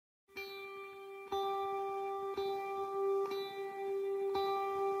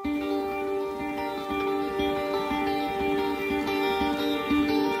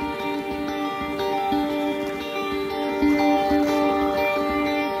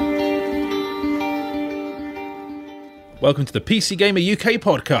Welcome to the PC Gamer UK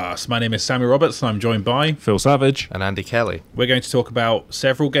podcast. My name is Sammy Roberts and I'm joined by Phil Savage and Andy Kelly. We're going to talk about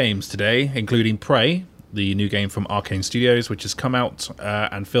several games today, including Prey, the new game from Arcane Studios, which has come out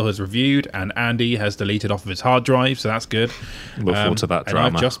and Phil has reviewed and Andy has deleted off of his hard drive, so that's good. Look forward to that drama.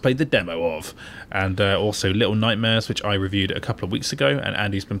 And I've just played the demo of. And also Little Nightmares, which I reviewed a couple of weeks ago, and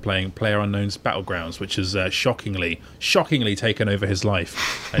Andy's been playing PLAYERUNKNOWN'S BATTLEGROUNds, which has shockingly taken over his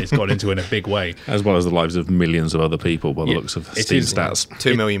life. He's got into it in a big way. As well as the lives of millions of other people by the looks of Steam stats.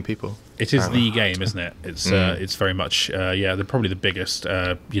 2 million people. It is the game, isn't it? It's very much, they're probably the biggest,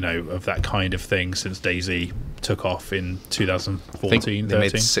 of that kind of thing since DayZ took off in 2014, I think they 13.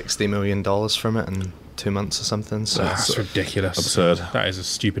 made $60 million from it in 2 months or something. So that's ridiculous. Absurd. That is a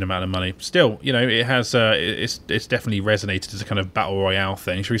stupid amount of money. Still, it has, it's definitely resonated as a kind of battle royale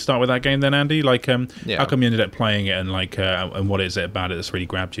thing. Should we start with that game then, Andy? How come you ended up playing it, and and what is it about it that's really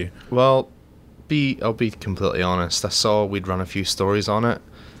grabbed you? Well, I'll be completely honest. I saw we'd run a few stories on it,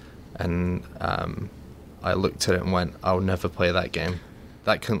 and I looked at it and went, I'll never play that game.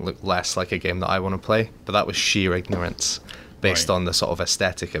 That couldn't look less like a game that I want to play, but that was sheer ignorance based on the sort of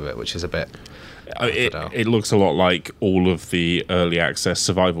aesthetic of it, which is a bit... It looks a lot like all of the early access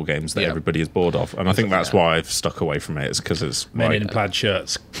survival games that everybody is bored of, and I think that's why I've stuck away from it. It's because it's men in plaid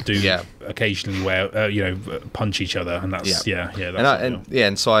shirts do occasionally wear punch each other, and that's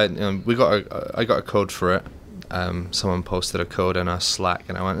and so I got a code for it. Someone posted a code in our Slack,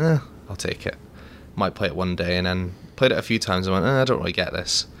 and I went, I'll take it. Might play it one day, and then played it a few times and went, I don't really get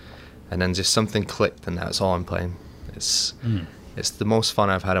this, and then just something clicked, and that's all I'm playing. It's the most fun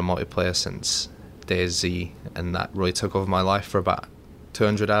I've had in multiplayer since DayZ, and that really took over my life for about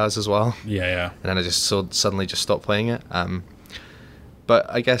 200 hours as well. And then I just suddenly stopped playing it. But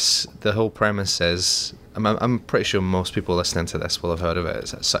I guess the whole premise is, I'm pretty sure most people listening to this will have heard of it,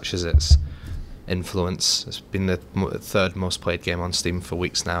 such as its influence. It's been the third most played game on Steam for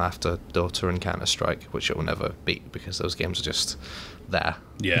weeks now, after Dota and Counter-Strike, which it will never beat because those games are just there.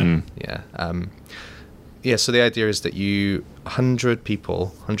 So the idea is that 100 people,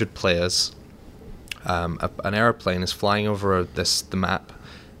 100 players, an aeroplane is flying over the map,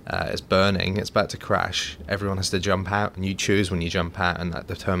 it's burning, it's about to crash, everyone has to jump out, and you choose when you jump out, and that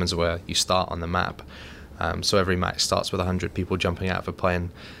determines where you start on the map. So every match starts with 100 people jumping out of a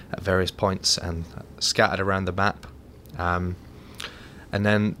plane at various points and scattered around the map. And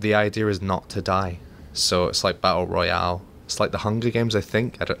then the idea is not to die. So it's like Battle Royale. It's like the Hunger Games, I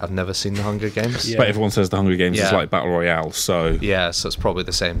think. I've never seen the Hunger Games. But everyone says the Hunger Games is like Battle Royale, so... Yeah, so it's probably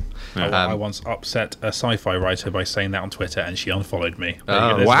the same. I once upset a sci-fi writer by saying that on Twitter, and she unfollowed me.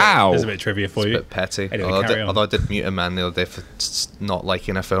 Wow! There's a bit of trivia for you. It's a bit petty. Anyway, although I did mute a man the other day for not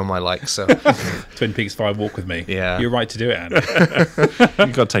liking a film I like, so... Twin Peaks Fire Walk with Me. Yeah. You're right to do it, Andy.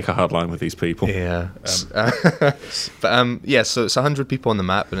 You've got to take a hard line with these people. Yeah. So it's 100 people on the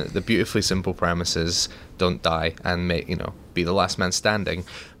map, and the beautifully simple premise is don't die and be the last man standing,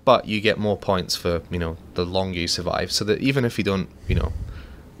 but you get more points for the longer you survive, so that even if you don't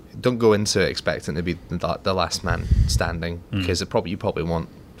go into it expecting to be the last man standing, because you probably won't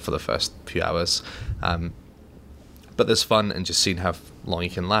for the first few hours, but there's fun in just seeing how long you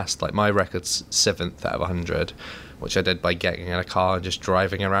can last. Like my record's 7th out of 100, which I did by getting in a car and just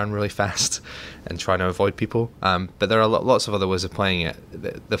driving around really fast and trying to avoid people. But there are lots of other ways of playing it.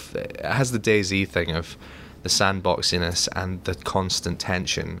 It has the DayZ thing of the sandboxiness and the constant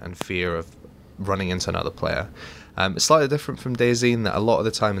tension and fear of running into another player. It's slightly different from DayZ in that a lot of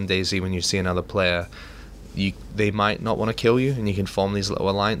the time in DayZ, when you see another player, they might not want to kill you, and you can form these little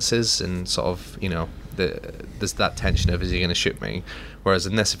alliances, and sort of there's that tension of, is he going to shoot me? Whereas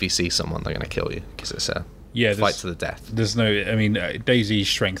in this, if you see someone, they're going to kill you because it's a fight to the death. There's no, DayZ's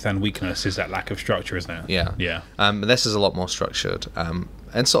strength and weakness is that lack of structure, isn't it? Yeah. This is a lot more structured,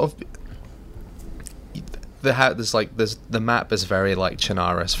 and sort of the map is very like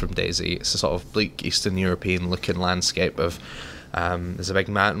Chernarus from DayZ. It's a sort of bleak Eastern European looking landscape of there's a big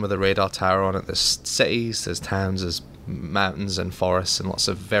mountain with a radar tower on it. There's cities, there's towns, there's mountains and forests, and lots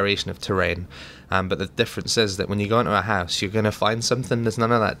of variation of terrain. But the difference is that when you go into a house, you're going to find something. There's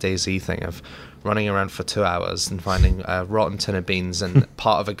none of that DayZ thing of running around for 2 hours and finding a rotten tin of beans and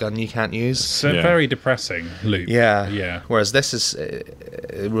part of a gun you can't use. It's a very depressing loop. Yeah. Whereas this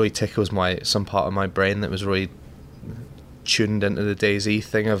it really tickles some part of my brain that was really tuned into the DayZ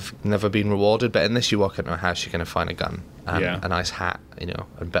thing of never being rewarded. But in this, you walk into a house, you're going to find a gun and a nice hat,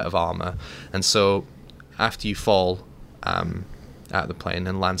 a bit of armor. And so after you fall out of the plane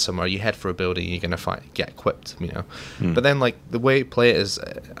and land somewhere, you head for a building, you're going to get equipped, But then, the way you play it is,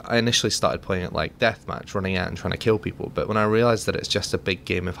 I initially started playing it like deathmatch, running out and trying to kill people. But when I realised that it's just a big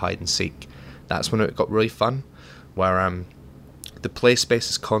game of hide and seek, that's when it got really fun. where the play space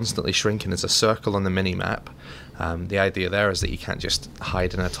is constantly shrinking. There's a circle on the mini map. The idea there is that you can't just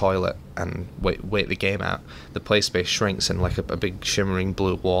hide in a toilet and wait the game out. The play space shrinks, and like a big shimmering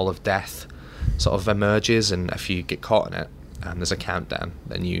blue wall of death sort of emerges, and if you get caught in it, there's a countdown,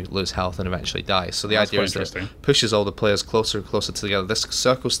 then you lose health and eventually die. So the idea is that it pushes all the players closer and closer together. This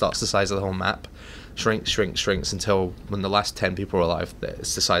circle starts the size of the whole map, shrinks until when the last 10 people are alive,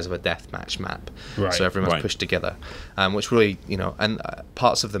 it's the size of a deathmatch map. Right. So everyone's pushed together, which really, and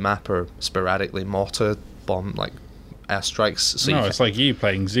parts of the map are sporadically mortar bomb, like airstrikes. So it's like you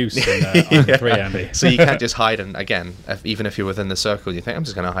playing Zeus in Iron 3, Andy. So you can't just hide, and again, even if you're within the circle, you think, I'm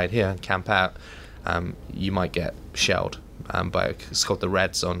just going to hide here and camp out, you might get shelled by it's called the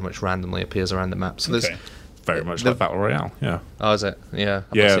red zone, which randomly appears around the map. So there's very much like Battle Royale. Yeah. Oh, is it? Yeah.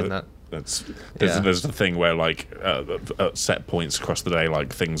 I've not seen that. There's the thing where like at set points across the day,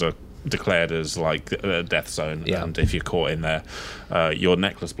 like things are declared as like a death zone, and if you're caught in there, your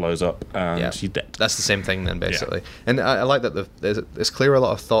necklace blows up and you're dead. That's the same thing then, basically. And I like that it's clear a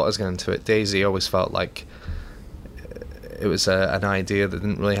lot of thought has gone into it. DayZ always felt like it was an idea that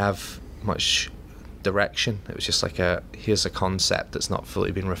didn't really have much direction. It was just like here's a concept that's not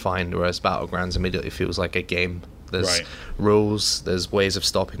fully been refined, whereas Battlegrounds immediately feels like a game. There's rules, there's ways of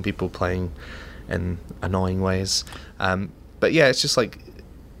stopping people playing in annoying ways, but yeah, it's just like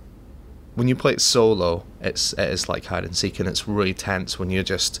when you play it solo, it is like hide and seek, and it's really tense when you're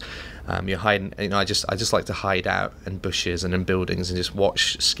just you're hiding. I just like to hide out in bushes and in buildings and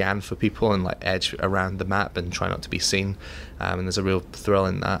just scan for people and like edge around the map and try not to be seen, and there's a real thrill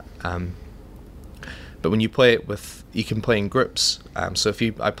in that. But when you play it you can play in groups. So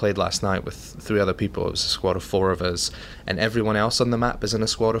I played last night with 3 other people. It was a squad of 4 of us, and everyone else on the map is in a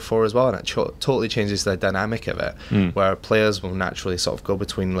squad of 4 as well, and it totally changes the dynamic of it, where players will naturally sort of go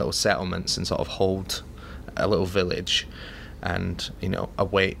between little settlements and sort of hold a little village and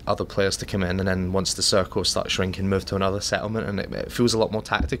await other players to come in, and then once the circle starts shrinking, move to another settlement, and it feels a lot more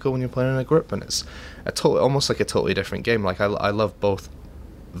tactical when you're playing in a group, and it's almost like a totally different game. Like I love both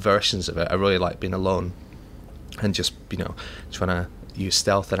versions of it. I really like being alone and just trying to use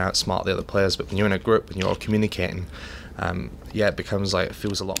stealth and outsmart the other players, but when you're in a group and you're all communicating, it becomes like, it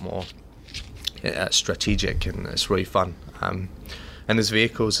feels a lot more strategic, and it's really fun. And there's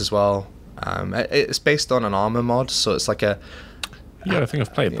vehicles as well. It's based on an armor mod, so it's like I think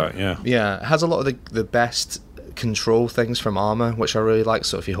I've played that. It has a lot of the best control things from armor, which I really like.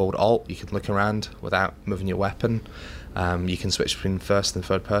 So if you hold Alt, you can look around without moving your weapon. You can switch between first and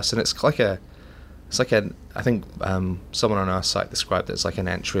third person. I think someone on our site described it as like an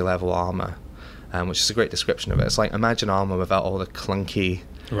entry level armor, which is a great description of it. It's like, imagine armor without all the clunky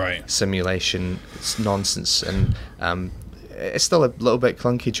simulation nonsense, and it's still a little bit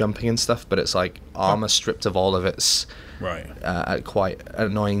clunky jumping and stuff, but it's like armor stripped of all of its quite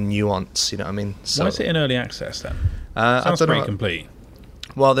annoying nuance. You know what I mean? So, why is it in early access then? Sounds pretty complete.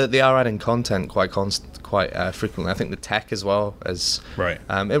 Well, they are adding content quite frequently. I think the tech as well is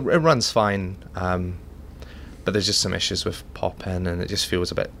it runs fine, but there's just some issues with pop-in, and it just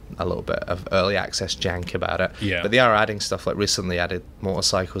feels a little bit of early access jank about it. Yeah. But they are adding stuff, like recently added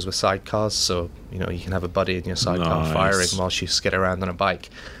motorcycles with sidecars, so you can have a buddy in your sidecar firing whilst you skid around on a bike.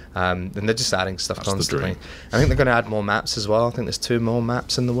 And they're just adding stuff constantly. I think they're going to add more maps as well. I think there's 2 more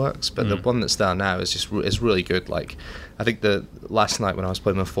maps in the works, but the one that's there now is really good. Like, I think last night when I was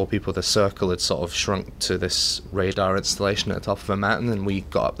playing with 4 people, the circle had sort of shrunk to this radar installation at the top of a mountain, and we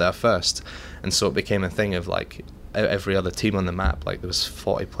got up there first, and so it became a thing of like every other team on the map. Like there was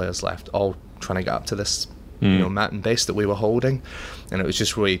 40 players left, all trying to get up to this mountain base that we were holding, and it was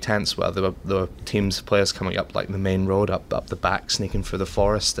just really tense. Where there were teams of players coming up like the main road, up the back, sneaking through the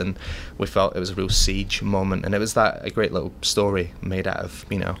forest, and we felt it was a real siege moment. And it was a great little story made out of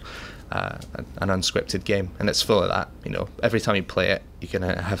an unscripted game, and it's full of that. Every time you play it, you're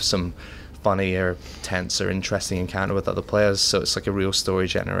gonna have some funny or tense or interesting encounter with other players. So it's like a real story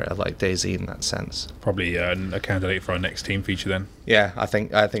generator, like DayZ in that sense. Probably a candidate for our next team feature then. Yeah, I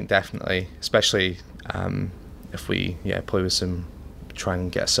think definitely, especially if we play with try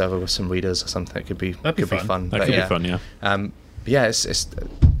and get a server with some readers or something. It could be fun. That could be fun, yeah.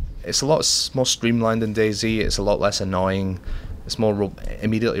 It's a lot more streamlined than DayZ. It's a lot less annoying. It's more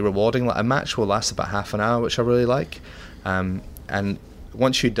immediately rewarding. Like, a match will last about half an hour, which I really like. And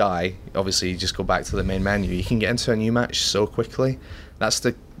once you die, obviously you just go back to the main menu. You can get into a new match so quickly. That's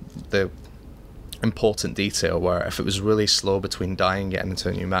the important detail, where if it was really slow between dying and getting into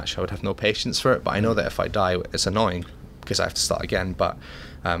a new match, I would have no patience for it. But I know that if I die, it's annoying because I have to start again, but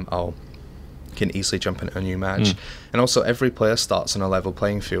I'll can easily jump into a new match. And also every player starts on a level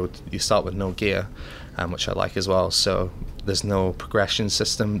playing field. You start with no gear, which I like as well. So there's no progression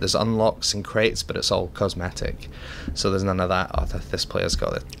system. There's unlocks and crates, but it's all cosmetic. So there's none of that. Oh, this player's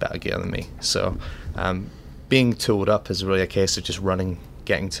got better gear than me. So being tooled up is really a case of just running,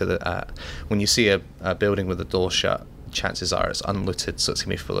 getting to the... when you see a building with the door shut, chances are it's unlooted, so it's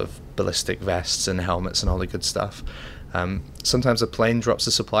going to be full of ballistic vests and helmets and all the good stuff. Sometimes a plane drops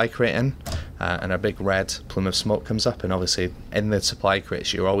a supply crate in, and a big red plume of smoke comes up, and obviously in the supply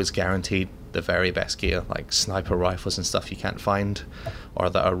crates you're always guaranteed the very best gear, like sniper rifles and stuff you can't find, or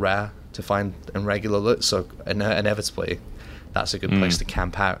that are rare to find in regular loot, so inevitably that's a good place to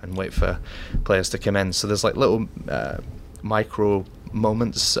camp out and wait for players to come in. So there's like little micro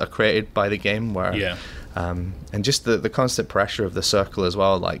moments are created by the game where and just the constant pressure of the circle as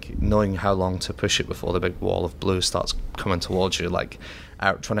well, like knowing how long to push it before the big wall of blue starts coming towards you, like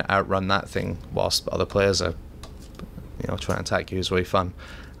trying to outrun that thing whilst other players are trying to attack you is really fun.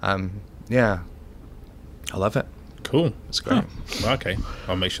 I love it. Cool. It's great. Well, okay,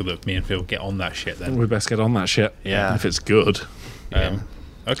 I'll make sure that me and Phil get on that shit then. We best get on that shit. Yeah. If it's good.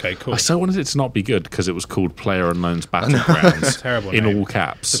 Okay, cool. I so wanted it to not be good because it was called PlayerUnknown'S Battlegrounds. Terrible in name. all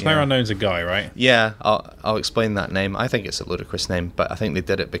caps. The PlayerUnknown's a guy, right? Yeah, I'll explain that name. I think it's a ludicrous name, but I think they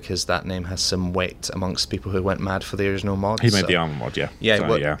did it because that name has some weight amongst people who went mad for the original mod. He made the armor mod, yeah. Yeah,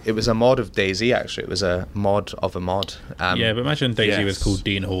 So, it was a mod of DayZ, actually. It was a mod of a mod. Yeah, but imagine DayZ was called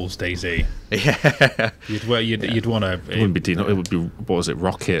Dean Hall's DayZ. Yeah. You'd want to... It wouldn't be Dean, it would be, what was it,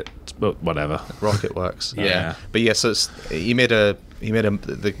 Rocket, but whatever. Rocket Works. Yeah. But yeah, so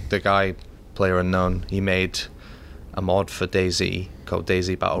the guy, PlayerUnknown, he made a mod for DayZ called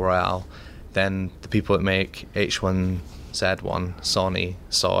DayZ Battle Royale. Then the people that make H1Z1, Sony,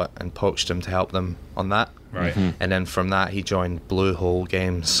 saw it and poached him to help them on that. Right. And then from that he joined Blue Hole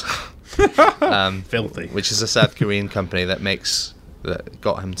Games. Filthy. Which is a South Korean company that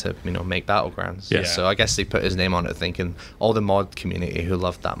got him to make Battlegrounds. Yeah. So I guess they put his name on it thinking all the mod community who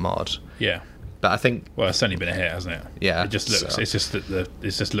loved that mod. Yeah. But I think... Well, it's certainly been a hit, hasn't it? Yeah. It just looks... So. It's just that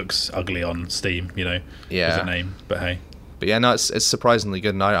it just looks ugly on Steam, Yeah. as a name. But hey. But yeah, no, it's surprisingly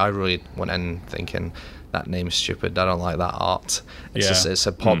good, and I really went in thinking that name's stupid. I don't like that art. It's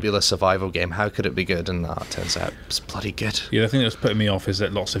a popular survival game. How could it be good? And that turns out it's bloody good. Yeah, the thing that's putting me off is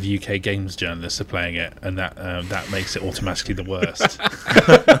that lots of UK games journalists are playing it, and that makes it automatically the worst.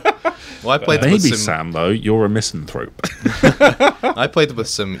 Well, I played Maybe, with some, Sam, though, you're a misanthrope. I played with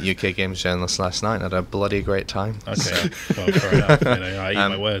some UK games journalists last night and had a bloody great time. Okay, well, fair enough. I eat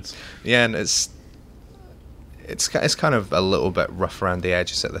my words. Yeah, and it's kind of a little bit rough around the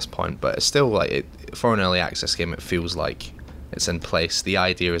edges at this point, but it's still like for an early access game, it feels like it's in place. The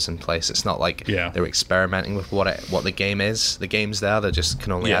idea is in place. It's not like they're experimenting with what the game is. The game's there. They just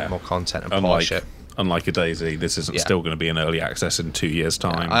can only add more content and polish it. Unlike a DayZ, this isn't still going to be in early access in 2 years'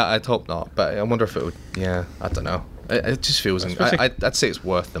 time. I'd hope not, but I wonder if it would. Yeah, I don't know. It just feels. I'd say it's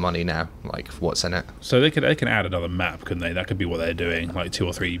worth the money now. Like what's in it. So they can add another map, couldn't they? That could be what they're doing, like 2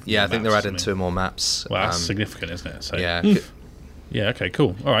 or 3. Yeah, I think they're adding 2 more maps. Well, that's significant, isn't it? So, yeah. Yeah. Okay.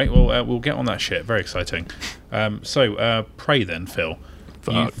 Cool. All right. Well, we'll get on that shit. Very exciting. So, Prey then, Phil.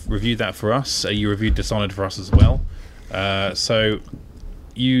 You've reviewed that for us. You reviewed Dishonored for us as well. So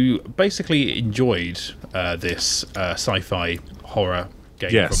you basically enjoyed this sci-fi horror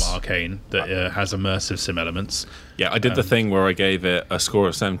game from Arcane that has immersive sim elements. Yeah, I did the thing where I gave it a score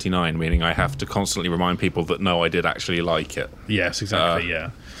of 79, meaning I have to constantly remind people that no, I did actually like it. Yes, exactly.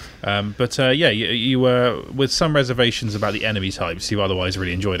 You were with some reservations about the enemy types. You otherwise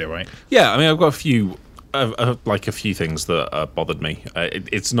really enjoyed it, right? Yeah, I mean, I've got a few things that bothered me.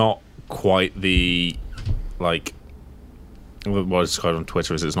 It's not quite the what I described on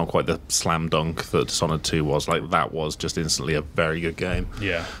Twitter is it's not quite the slam dunk that Dishonored 2 was. Like, that was just instantly a very good game.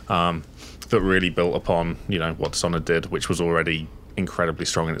 Yeah. That really built upon, what Dishonored did, which was already incredibly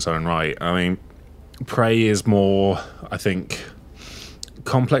strong in its own right. I mean, Prey is more, I think,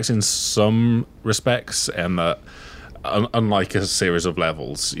 complex in some respects, and that unlike a series of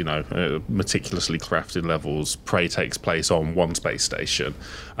levels, meticulously crafted levels, Prey takes place on one space station,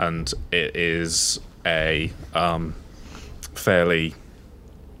 and it is a fairly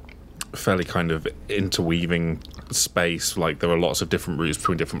kind of interweaving space. Like, there are lots of different routes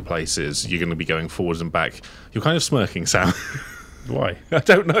between different places. You're going to be going forwards and back. You're kind of smirking, Sam. Why? I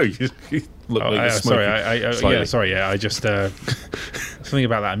don't know. You look like you're smirking. Sorry. I just something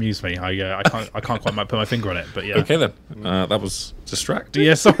about that amused me. I can't quite put my finger on it. But yeah. Okay then. That was distracting.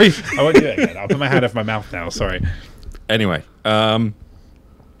 Yeah. Sorry. I won't do it again. I'll put my hand over my mouth now. Sorry. Anyway.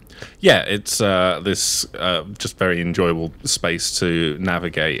 Yeah, it's this just very enjoyable space to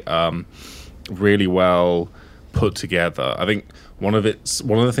navigate. really well put together. I think one of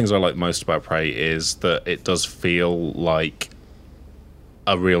the things I like most about Prey is that it does feel like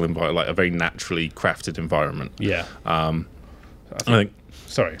a real environment, like a very naturally crafted environment. Yeah. I think.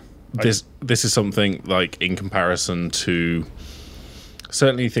 Sorry. This is something like in comparison to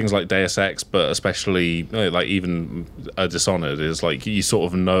certainly things like Deus Ex, but especially like even Dishonored, is like you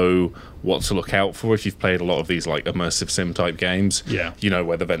sort of know what to look out for if you've played a lot of these like immersive sim type games. Yeah, you know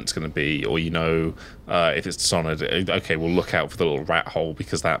where the vent's going to be, or you know if it's Dishonored, okay, we'll look out for the little rat hole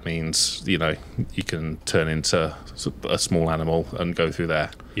because that means you can turn into a small animal and go through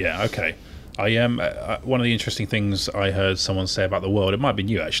there. Yeah, okay. One of the interesting things I heard someone say about the world, it might have been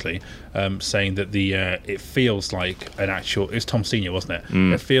you actually, saying that it feels like it's Tom Senior, wasn't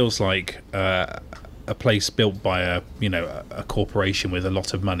it? It feels like a place built by a corporation with a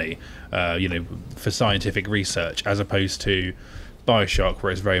lot of money, for scientific research, as opposed to BioShock,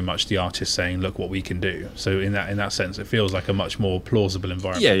 where it's very much the artist saying, "Look what we can do." So in that sense, it feels like a much more plausible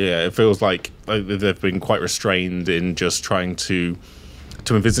environment. Yeah. It feels like they've been quite restrained in just trying to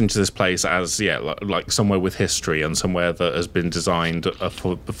envisage this place as like somewhere with history and somewhere that has been designed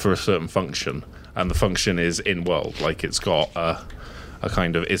for a certain function, and the function is in world. Like it's got a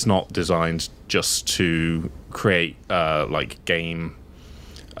kind of, it's not designed just to create like game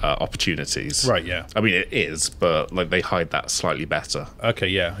opportunities. Right. Yeah. I mean, it is, but like they hide that slightly better. Okay.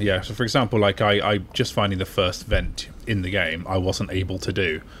 Yeah. So for example, like I just finding the first vent in the game, I wasn't able to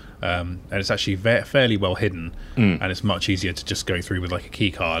do. And it's actually fairly well hidden, and it's much easier to just go through with like a key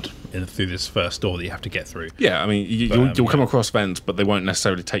card through this first door that you have to get through. Yeah, I mean, you'll come across vents, but they won't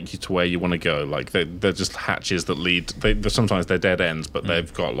necessarily take you to where you want to go. Like they're just hatches that lead. Sometimes they're dead ends, but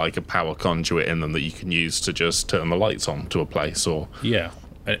they've got like a power conduit in them that you can use to just turn the lights on to a place. Or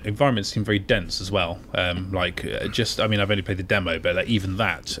environments seem very dense as well. I've only played the demo, but like, even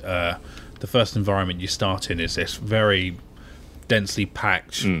that, the first environment you start in is this very densely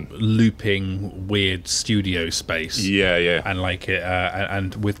packed, looping, weird studio space. Yeah. And like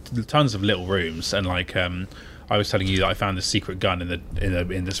and with tons of little rooms. And like I was telling you that I found the secret gun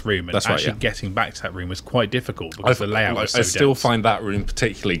in this room, and getting back to that room was quite difficult because the layout was so I still dense. find that room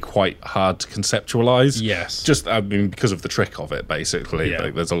particularly quite hard to conceptualize. Yes, just because of the trick of it, basically. Yeah.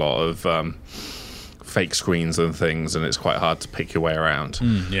 Like, there's a lot of fake screens and things, and it's quite hard to pick your way around.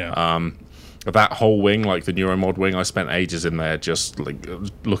 That whole wing, like the Neuromod wing, I spent ages in there just like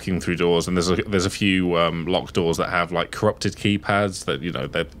looking through doors, and there's a few locked doors that have like corrupted keypads that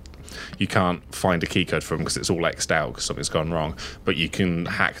you can't find a key code from because it's all X'd out because something's gone wrong, but you can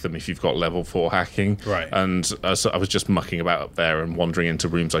hack them if you've got level 4 hacking. Right. And so I was just mucking about up there and wandering into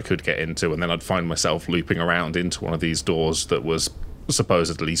rooms I could get into, and then I'd find myself looping around into one of these doors that was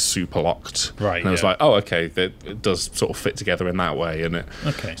supposedly super locked. Right. And I was like, oh, okay, it does sort of fit together in that way, and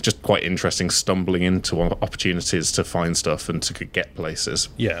it's just quite interesting stumbling into opportunities to find stuff and to get places.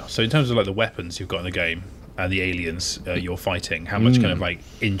 Yeah. So in terms of like the weapons you've got in the game and the aliens you're fighting, how much kind of like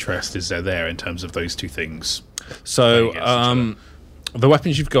interest is there in terms of those two things? So the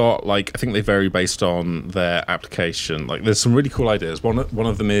weapons you've got, like, I think they vary based on their application. Like, there's some really cool ideas. One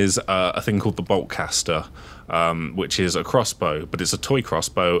of them is a thing called the Boltcaster, which is a crossbow, but it's a toy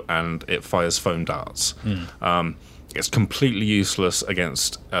crossbow and it fires foam darts. It's completely useless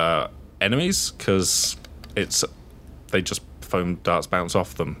against enemies because they just foam darts bounce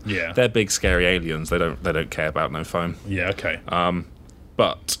off them. Yeah, they're big scary aliens. They don't care about no foam. Yeah, okay.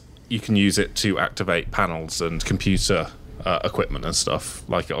 But you can use it to activate panels and computer equipment and stuff.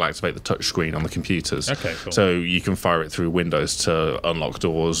 Like, it'll activate the touch screen on the computers. Okay, cool. So you can fire it through windows to unlock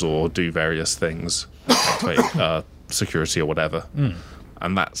doors or do various things, activate security or whatever.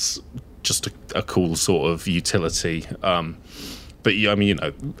 And that's just a cool sort of utility. But I mean,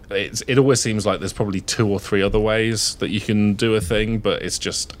 it always seems like there's probably 2 or 3 other ways that you can do a thing, but it's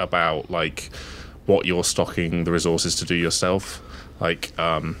just about like what you're stocking the resources to do yourself. Like,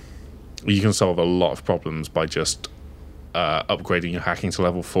 you can solve a lot of problems by just upgrading your hacking to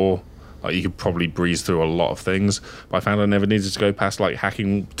level 4. Like, you could probably breeze through a lot of things, but I found I never needed to go past like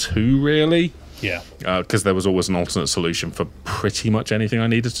hacking 2 really. Yeah, because there was always an alternate solution for pretty much anything I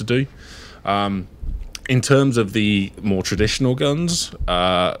needed to do. In terms of the more traditional guns,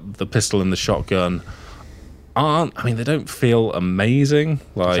 the pistol and the shotgun they don't feel amazing.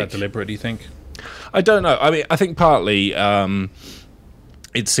 Like, is that deliberate, do you think? I don't know. I mean, I think partly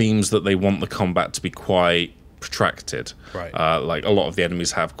it seems that they want the combat to be quite protracted. Right. Like, a lot of the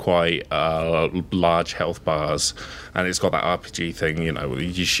enemies have quite large health bars, and it's got that RPG thing,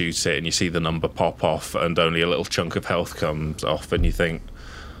 you shoot it and you see the number pop off and only a little chunk of health comes off, and you think,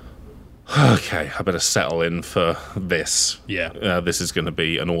 okay, I better settle in for this. Yeah. This is going to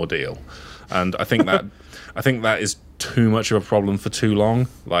be an ordeal. and I think that is too much of a problem for too long.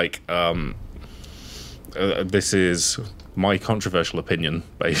 Like, this is my controversial opinion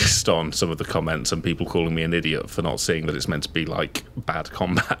based on some of the comments and people calling me an idiot for not seeing that it's meant to be like bad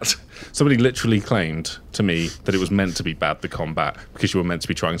combat. Somebody literally claimed to me that it was meant to be bad, the combat, because you were meant to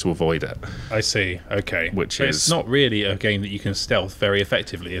be trying to avoid it. I see. Okay. But it's not really a game that you can stealth very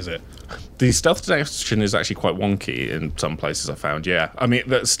effectively, is it? The stealth detection is actually quite wonky in some places, I found. Yeah, I mean,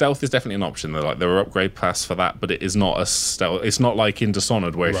 the stealth is definitely an option. There are upgrade paths for that, but it is not a stealth. It's not like in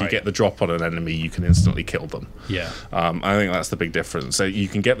Dishonored, where if you get the drop on an enemy, you can instantly kill them. Yeah. I think that's the big difference. So you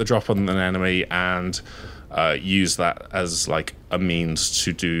can get the drop on an enemy and use that as like a means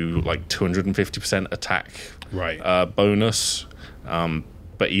to do like 250% attack bonus.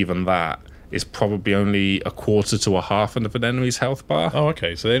 But even that is probably only a quarter to a half of an enemy's health bar. Oh,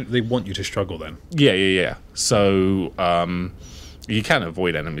 okay. So they want you to struggle then. Yeah. So you can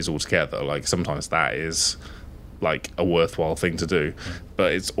avoid enemies altogether. Like, sometimes that is like a worthwhile thing to do,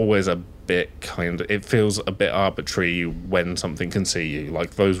 but it's always a bit it feels a bit arbitrary when something can see you.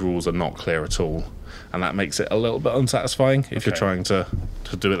 Like, those rules are not clear at all, and that makes it a little bit unsatisfying if you're trying to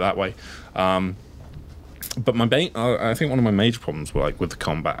do it that way. But I think one of my major problems with the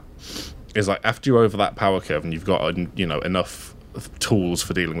combat is, like, after you're over that power curve and you've got enough tools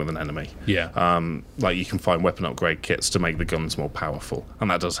for dealing with an enemy. Yeah. Like, you can find weapon upgrade kits to make the guns more powerful, and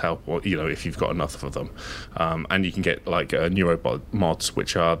that does help. If you've got enough of them, and you can get like neuro mods,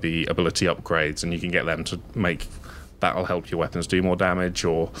 which are the ability upgrades, and you can get them to make. That'll help your weapons do more damage,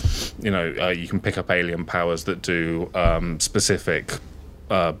 or you can pick up alien powers that do specific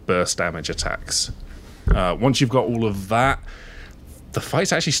burst damage attacks. Once you've got all of that, the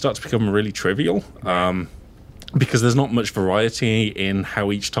fights actually start to become really trivial. Because there's not much variety in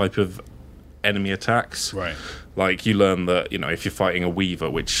how each type of enemy attacks. Right. Like, you learn that, if you're fighting a weaver,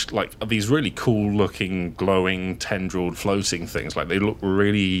 which, like, are these really cool-looking, glowing, tendrilled, floating things. Like, they look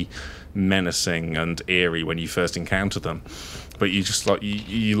really menacing and eerie when you first encounter them. But you just, like,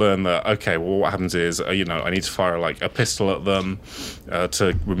 you learn that, okay, well, what happens is, I need to fire, like, a pistol at them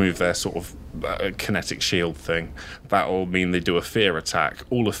to remove their sort of kinetic shield thing. That'll mean they do a fear attack.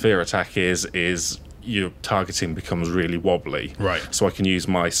 All a fear attack is your targeting becomes really wobbly. Right. So I can use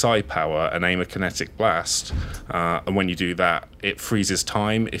my psi power and aim a kinetic blast, and when you do that, it freezes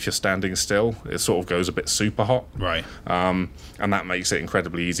time if you're standing still. It sort of goes a bit super hot. Right. And that makes it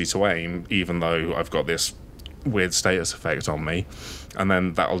incredibly easy to aim, even though I've got this weird status effect on me. And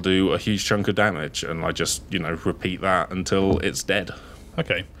then that'll do a huge chunk of damage, and I just, repeat that until it's dead.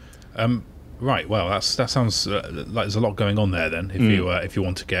 Okay. Right. Well, that sounds like there's a lot going on there then, if you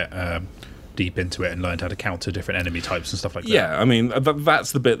want to get deep into it and learned how to counter different enemy types and stuff like that. Yeah, I mean,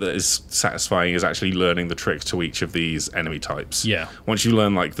 that's the bit that is satisfying, is actually learning the trick to each of these enemy types. Yeah. Once you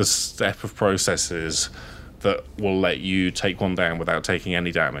learn, like, the step of processes that will let you take one down without taking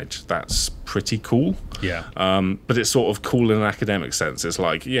any damage, that's pretty cool. Yeah. But it's sort of cool in an academic sense. It's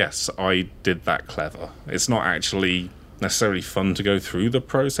like, yes, I did that clever. It's not actually necessarily fun to go through the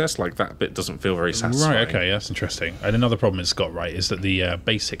process. Like, that bit doesn't feel very satisfying. Right, okay, that's interesting. And another problem it's got, right, is that the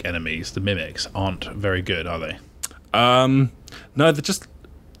basic enemies, the mimics, aren't very good, are they? No, they're just,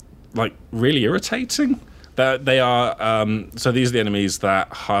 like, really irritating. They are, so these are the enemies that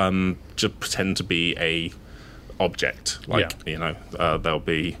just pretend to be a object. Like, they'll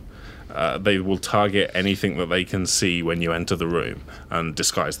be... they will target anything that they can see when you enter the room and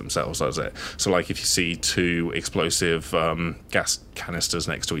disguise themselves as it. So, like, if you see two explosive gas canisters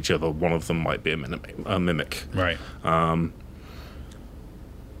next to each other, one of them might be a mimic. Right.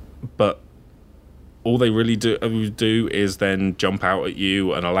 But all they really do is then jump out at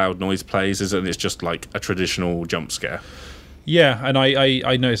you, and a loud noise plays, and it's just like a traditional jump scare. Yeah, and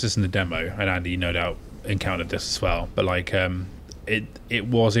I noticed this in the demo, and Andy no doubt encountered this as well, but like it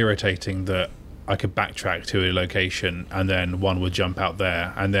was irritating that I could backtrack to a location and then one would jump out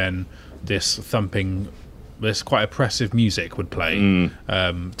there, and then this quite oppressive music would play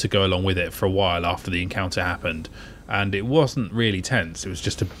to go along with it for a while after the encounter happened. And it wasn't really tense. It was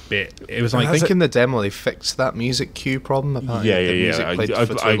just a bit. It was like, I think in the demo they fixed that music cue problem. Apparently, the music played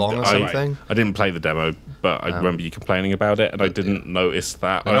for too long or something. I didn't play the demo, but I remember you complaining about it, and I didn't notice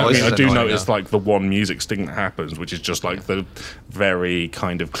that. I do notice like the one music sting that happens, which is just like the very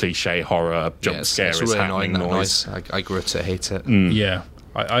kind of cliche horror jump scare it's is really happening annoying, noise. I grew to hate it. Yeah,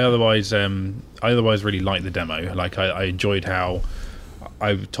 I otherwise really liked the demo. Like I enjoyed how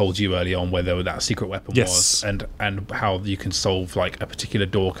I told you early on where that secret weapon was, and how you can solve like a particular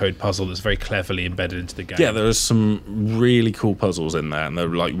door code puzzle that's very cleverly embedded into the game. Yeah, there are some really cool puzzles in there, and they're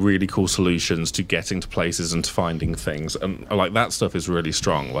like really cool solutions to getting to places and to finding things, and like that stuff is really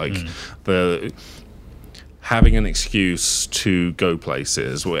strong. Like having an excuse to go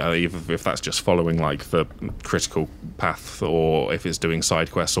places, even if that's just following like the critical path, or if it's doing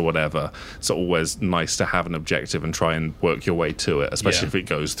side quests or whatever, it's always nice to have an objective and try and work your way to it, especially if it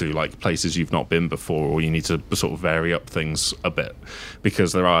goes through like places you've not been before, or you need to sort of vary up things a bit,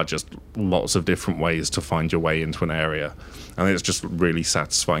 because there are just lots of different ways to find your way into an area, and it's just really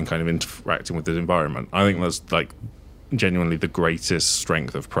satisfying kind of interacting with the environment. I think that's like genuinely the greatest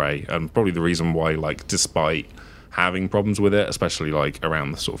strength of Prey, and probably the reason why, like, despite having problems with it, especially like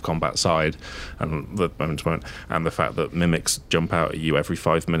around the sort of combat side and the moment to moment, and the fact that mimics jump out at you every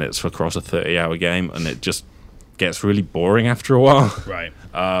 5 minutes for across a 30-hour game, and it just gets really boring after a while. Right.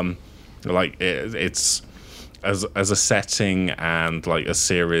 Like it's as a setting and like a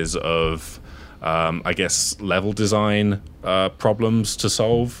series of I guess level design problems to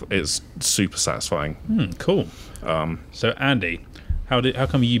solve, it's super satisfying. Cool. So Andy, how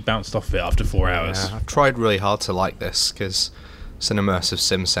come you bounced off it after 4 hours? Yeah, I've tried really hard to like this because it's an immersive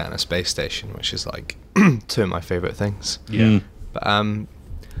sim set in a space station, which is like two of my favourite things. Yeah. But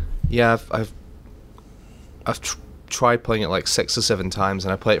yeah, I've tried playing it like 6 or 7 times,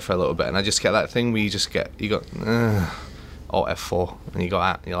 and I play it for a little bit, and I just get that thing where you got Alt F4, and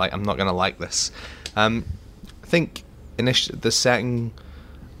you're like, I'm not gonna like this. I think initially the setting,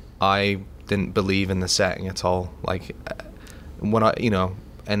 I didn't believe in the setting at all. Like when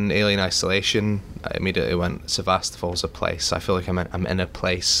in Alien Isolation, I immediately went, Sevastopol's a place. I feel like I'm in a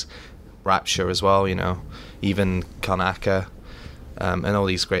place. Rapture as well, even Karnaka, and all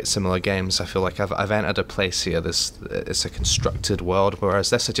these great similar games. I feel like I've entered a place here. It's a constructed world, whereas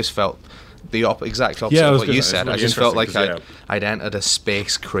this, I just felt the exact opposite of what you said. I just felt like I'd entered a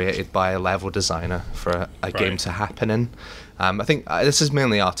space created by a level designer for a game to happen in. I think this is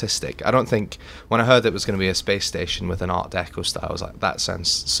mainly artistic. I don't think, when I heard it was going to be a space station with an Art Deco style, I was like, that sounds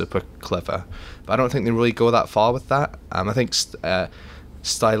super clever. But I don't think they really go that far with that. I think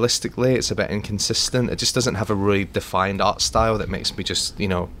stylistically it's a bit inconsistent. It just doesn't have a really defined art style that makes me just,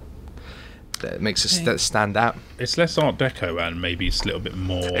 that makes it stand out. It's less Art Deco, and maybe it's a little bit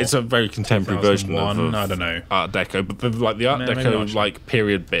more. It's a very contemporary version of I don't know, Art Deco, but the Art Deco like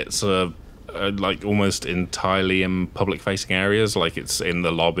period bits are like almost entirely in public-facing areas, like it's in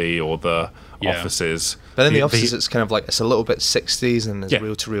the lobby or the offices. But in the offices, it's kind of like, it's a little bit 60s, and there's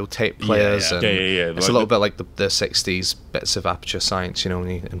reel-to-reel tape players. Yeah. It's a little bit like the 60s bits of Aperture Science, when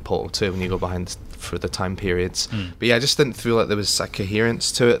in Portal 2, when you go behind for the time periods. But yeah, I just didn't feel like there was a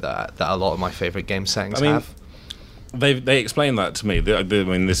coherence to it that a lot of my favourite game settings have. They explained that to me. I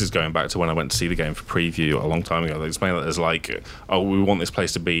mean, this is going back to when I went to see the game for preview a long time ago. They explained that as like, we want this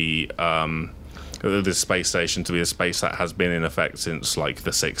place to be, this space station to be a space that has been in effect since like the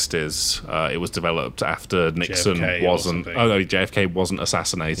 60s. It was developed after Nixon JFK wasn't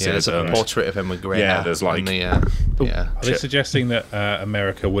assassinated. Yeah, there's a portrait of him with grey hair. Yeah, there's like... Are they suggesting that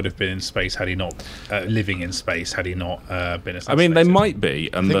America would have been in space had he not living in space had he not been assassinated? I mean, they might be.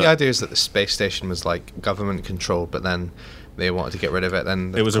 And I think the idea is that the space station was like government controlled, but then they wanted to get rid of it.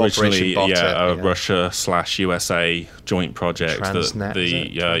 Then it was originally a Russia/USA joint project that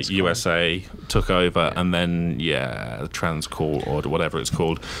the USA took over, and then Transcorp or whatever it's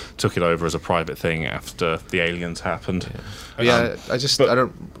called took it over as a private thing after the aliens happened. I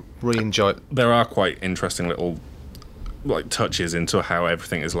don't really enjoy it. There are quite interesting little like touches into how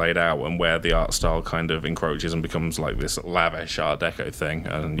everything is laid out and where the art style kind of encroaches and becomes like this lavish Art Deco thing,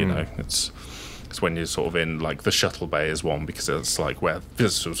 and it's when you're sort of in like the shuttle bay is one, because it's like where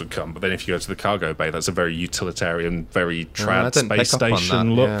visitors would come, but then if you go to the cargo bay, that's a very utilitarian, very trad space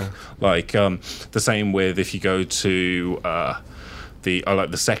station look. Yeah. Like the same with if you go to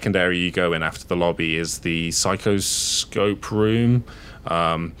the second area you go in after the lobby is the psychoscope room,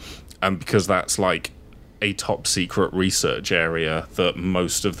 and because that's like a top secret research area that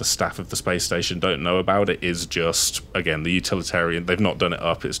most of the staff of the space station don't know about, it is just, again, the utilitarian, they've not done it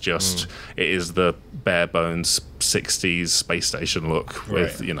up, it's just it is the bare bones 60s space station look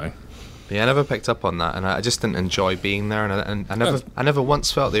with Yeah, I never picked up on that, and I just didn't enjoy being there, and I never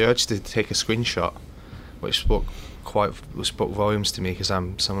once felt the urge to take a screenshot which spoke volumes to me, because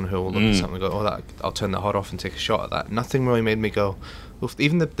I'm someone who will look at something and go, oh, I'll turn the HUD off and take a shot at that. Nothing really made me go, well,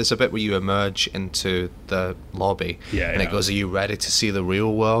 even there's a bit where you emerge into the lobby, and it goes, are you ready to see the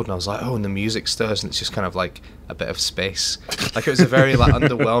real world? And I was like, oh, and the music stirs, and it's just kind of like a bit of space. Like, it was a very like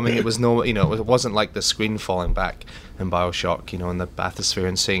underwhelming. It was no, you know, it wasn't like the screen falling back in BioShock, you know, in the bathysphere,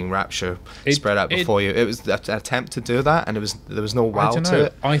 and seeing Rapture spread out before you. It was an attempt to do that, and there was no wow to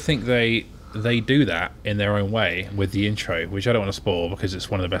it. I think they do that in their own way with the intro, which I don't want to spoil because it's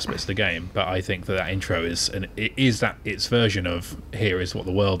one of the best bits of the game. But I think that intro is its version of here is what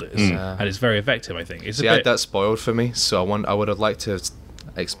the world is, and it's very effective. I think I had that spoiled for me, so I would have liked to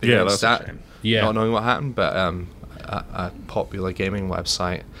experience that. Not knowing what happened, but a popular gaming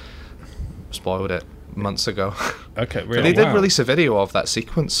website spoiled it months ago. Okay, really? But they did release a video of that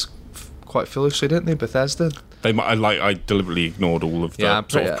sequence quite foolishly, didn't they, Bethesda? They might, I deliberately ignored all of the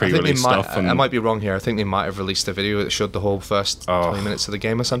sort of pre-release stuff. I might be wrong here. I think they might have released a video that showed the whole first 20 minutes of the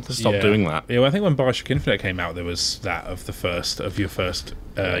game or something. Stop doing that. Yeah, well, I think when BioShock Infinite came out, there was that of your first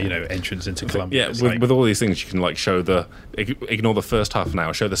entrance into Columbia. Yeah, with all these things, you can like show ignore the first half an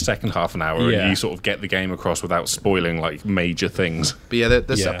hour, show the second half an hour, and you sort of get the game across without spoiling like major things. But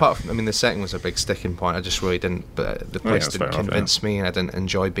apart from, the setting was a big sticking point. I just really didn't. But the place didn't convince me, and I didn't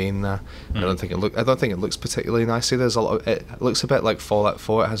enjoy being there. I don't think it looks particularly nicely. There's a lot. It looks a bit like Fallout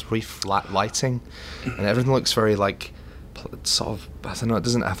 4. It has very flat lighting, and everything looks very like sort of. I don't know. It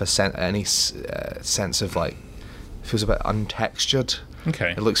doesn't have any sense of like. It feels a bit untextured.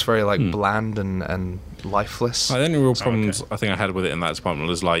 Okay. It looks very like bland and lifeless. The only real problems I think I had with it in that department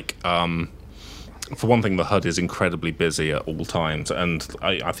was like, for one thing, the HUD is incredibly busy at all times, and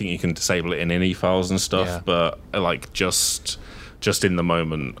I think you can disable it in INI files and stuff, but like just in the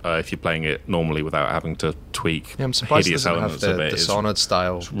moment, if you're playing it normally without having to tweak hideous elements of it, Dishonored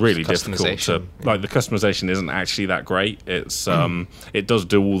style. It's really difficult to like. The customization isn't actually that great. It's it does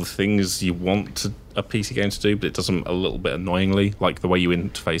do all the things you want a PC game to do, but it does them a little bit annoyingly. Like the way you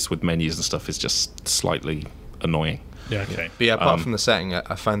interface with menus and stuff is just slightly annoying. Yeah, okay. But yeah, apart from the setting,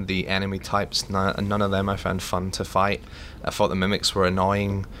 I found the enemy types, none of them I found fun to fight. I thought the mimics were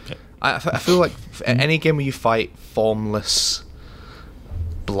annoying. Okay. I feel like any game where you fight formless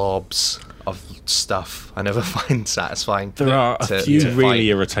blobs of stuff, I never find satisfying. There are a few really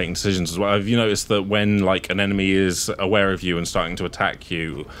irritating decisions as well. Have you noticed that when like an enemy is aware of you and starting to attack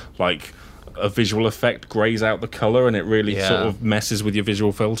you, like a visual effect grays out the color, and it really sort of messes with your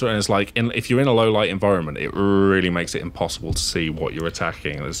visual filter, and it's like if you're in a low light environment, it really makes it impossible to see what you're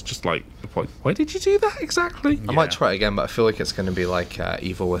attacking. And it's just like, why did you do that exactly? I might try it again, but I feel like it's going to be like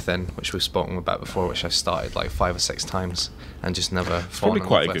Evil Within, which we've spoken about before, which I started like 5 or 6 times and just never. It's probably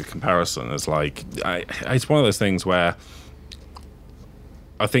quite a good comparison. It's like it's one of those things where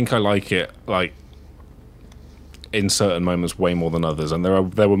I think I like it like in certain moments way more than others, and there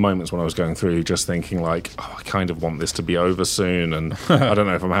were moments when I was going through just thinking like, oh, I kind of want this to be over soon, and I don't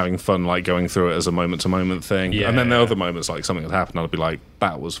know if I'm having fun like going through it as a moment to moment thing. And then there are other moments like something had happened, I'd be like,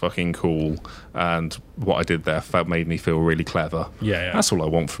 that was fucking cool, and what I did there made me feel really clever. That's all I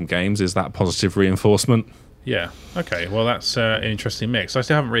want from games, is that positive reinforcement. Yeah. Okay. Well, that's an interesting mix. I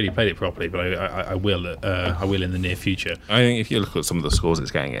still haven't really played it properly, but I will. I will in the near future. I think if you look at some of the scores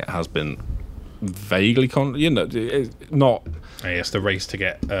it's getting, it has been vaguely not. I guess the race to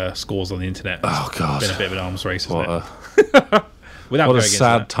get scores on the internet. Oh god, been a bit of an arms race, what hasn't it? What a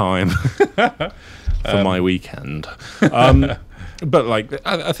sad time for my weekend. But like,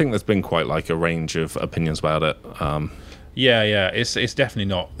 I think there's been quite like a range of opinions about it. It's definitely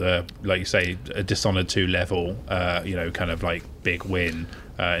not the, like you say, a Dishonored 2 level, kind of like big win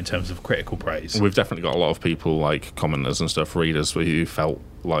in terms of critical praise. We've definitely got a lot of people like commenters and stuff, readers, who felt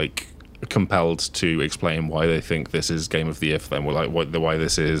like compelled to explain why they think this is game of the year for them, or like why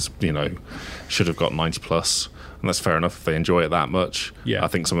this is, should have got 90 plus. And that's fair enough if they enjoy it that much. I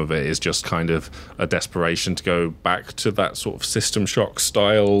think some of it is just kind of a desperation to go back to that sort of System Shock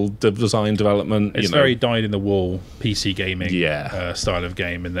style design development. It's very dyed-in-the-wall PC gaming style of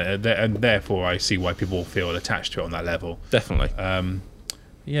game, and therefore I see why people feel attached to it on that level. Definitely.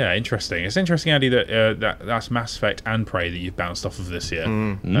 Interesting. It's interesting, Andy, that's Mass Effect and Prey that you've bounced off of this year.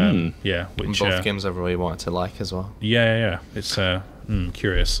 Which both games I really wanted to like as well. It's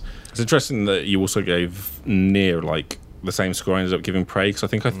curious. It's interesting that you also gave Nier like the same score I ended up giving Prey, because I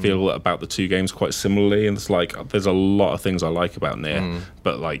think I feel about the two games quite similarly, and it's like there's a lot of things I like about Nier,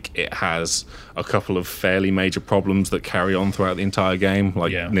 but like it has a couple of fairly major problems that carry on throughout the entire game.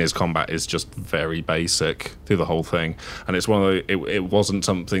 Like Nier's combat is just very basic through the whole thing, and it's one of the, it wasn't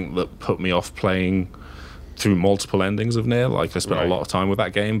something that put me off playing through multiple endings of Nier. Like I spent Right. a lot of time with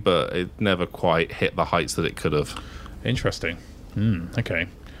that game, but it never quite hit the heights that it could have. Interesting. Okay.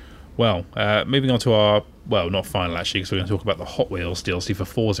 Well, moving on to our, well, not final actually, because we're going to talk about the Hot Wheels DLC for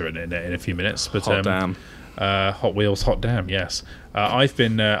Forza in a few minutes. But Hot damn. Hot Wheels, hot damn, yes. I've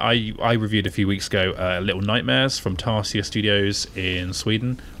been, I reviewed a few weeks ago Little Nightmares from Tarsier Studios in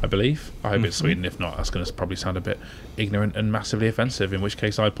Sweden, I believe. I hope it's Sweden. If not, that's going to probably sound a bit ignorant and massively offensive, in which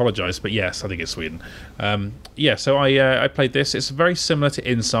case I apologise. But yes, I think it's Sweden. So I played this. It's very similar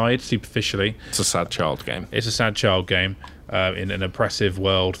to Inside, superficially. It's a sad child game. It's a sad child game in an oppressive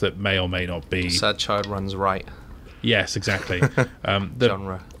world that may or may not be. Sad child runs right. Yes, exactly.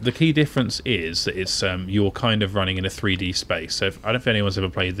 Genre. The key difference is that it's you're kind of running in a 3D space. So I don't know if anyone's ever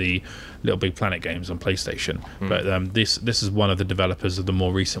played the Little Big Planet games on PlayStation, but this is one of the developers of the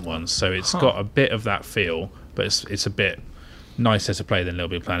more recent ones. So it's got a bit of that feel, but it's a bit nicer to play than Little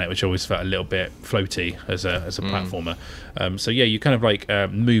Big Planet, which always felt a little bit floaty as a platformer. So yeah, you kind of like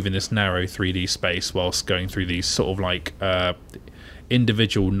move in this narrow 3D space whilst going through these sort of like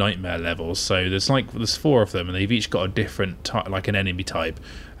individual nightmare levels. So there's 4 of them, and they've each got a different like an enemy type,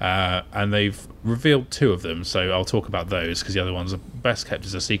 and they've revealed 2 of them. So I'll talk about those because the other ones are best kept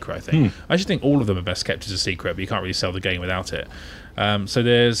as a secret, I think. I actually think all of them are best kept as a secret, but you can't really sell the game without it. So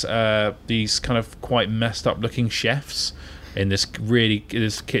there's these kind of quite messed up looking chefs in this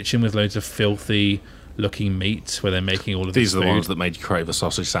kitchen with loads of filthy looking meat where they're making all of These this are the food. ones that made you crave a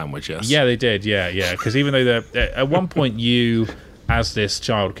sausage sandwich, yes? Yeah, they did. Yeah. Because even though they're at one point you, as this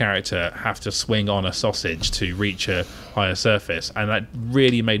child character, have to swing on a sausage to reach a higher surface, and that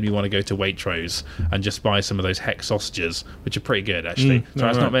really made me want to go to Waitrose and just buy some of those heck sausages, which are pretty good actually. So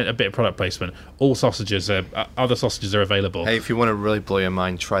that's not meant a bit of product placement. All sausages other sausages are available. Hey, if you want to really blow your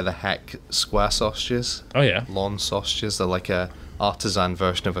mind, try the Heck square sausages. Oh yeah. Lawn sausages. They're like a artisan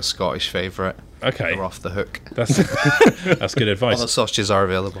version of a Scottish favourite. Okay. They're off the hook. That's that's good advice. Other sausages are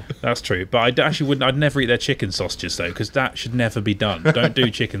available. That's true, but I'd never eat their chicken sausages though, because that should never be done. Don't do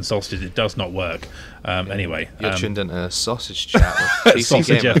chicken sausages; it does not work. Anyway, You're tuned into a sausage chat with PC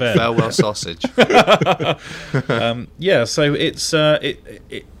Sausage Gamer. FM. Farewell sausage. yeah. So it's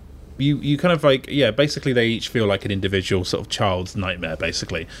you kind of like, yeah, basically they each feel like an individual sort of child's nightmare.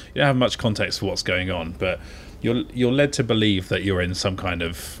 Basically, you don't have much context for what's going on, but you're led to believe that you're in some kind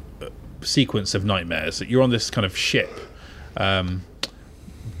of sequence of nightmares, that you're on this kind of ship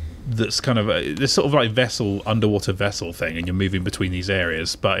that's kind of this sort of like underwater vessel thing, and you're moving between these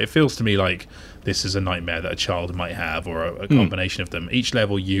areas. But it feels to me like this is a nightmare that a child might have, or a combination of them. Each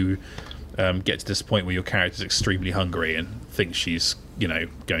level you get to this point where your character's extremely hungry and thinks she's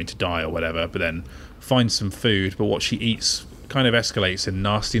going to die or whatever, but then finds some food, but what she eats kind of escalates in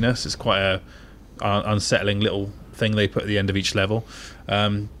nastiness. It's quite a unsettling little thing they put at the end of each level.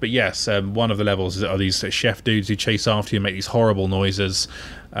 But yes, one of the levels are these chef dudes who chase after you and make these horrible noises,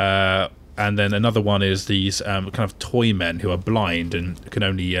 and then another one is these kind of toy men who are blind and can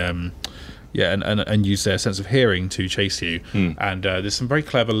only and use their sense of hearing to chase you. And there's some very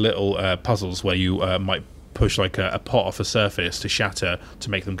clever little puzzles where you might push like a pot off a surface to shatter to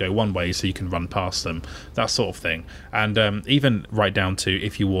make them go one way so you can run past them, that sort of thing. And even right down to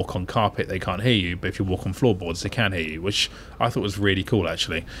if you walk on carpet they can't hear you, but if you walk on floorboards they can hear you, which I thought was really cool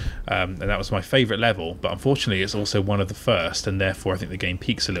actually. And that was my favourite level, but unfortunately it's also one of the first, and therefore I think the game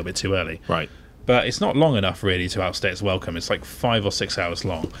peaks a little bit too early. Right. But it's not long enough really to outstay its welcome. It's like 5 or 6 hours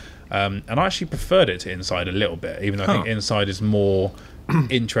long. And I actually preferred it to Inside a little bit, even though I think Inside is more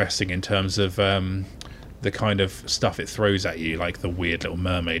interesting in terms of the kind of stuff it throws at you, like the weird little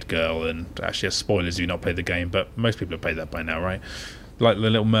mermaid girl. And actually, as spoilers, you've not played the game, but most people have played that by now, right? Like the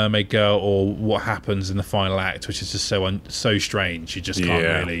little mermaid girl, or what happens in the final act, which is just so strange. You just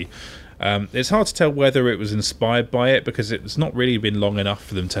can't really. It's hard to tell whether it was inspired by it, because it's not really been long enough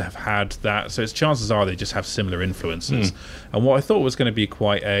for them to have had that. So chances are they just have similar influences. And what I thought was going to be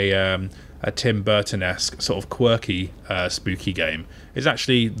quite a Tim Burton-esque sort of quirky, spooky game is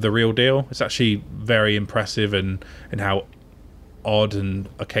actually the real deal. It's actually very impressive in how odd and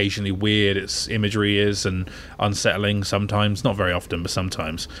occasionally weird its imagery is, and unsettling sometimes, not very often, but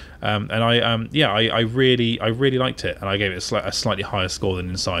sometimes. And I really liked it, and I gave it a slightly higher score than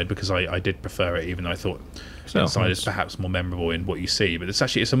Inside, because I did prefer it, even though I thought Inside is perhaps more memorable in what you see. But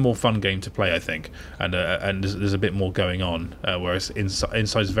it's a more fun game to play, I think, and there's a bit more going on, whereas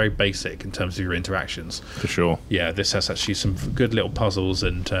Inside is very basic in terms of your interactions. For sure. Yeah, this has actually some good little puzzles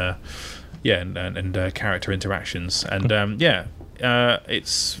and character interactions, and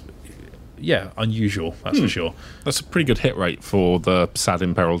it's unusual, that's for sure. That's a pretty good hit rate for the sad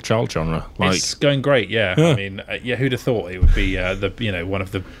imperiled child genre. It's going great, yeah. I mean, who'd have thought it would be one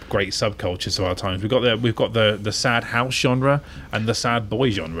of the great subcultures of our times. We've got the sad house genre and the sad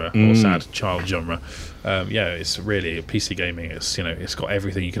boy genre or sad child genre. It's really PC gaming. It's got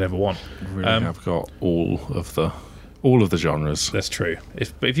everything you could ever want. Really have got all of the genres. That's true.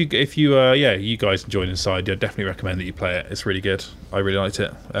 If you guys enjoyed Inside, I'd definitely recommend that you play it. It's really good. I really liked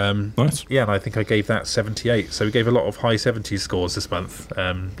it. Nice. Yeah, and I think I gave that 78. So we gave a lot of high 70s scores this month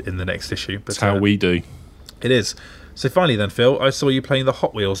in the next issue. But that's how we do. It is. So finally then, Phil, I saw you playing the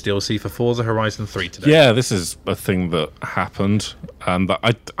Hot Wheels DLC for Forza Horizon 3 today. Yeah, this is a thing that happened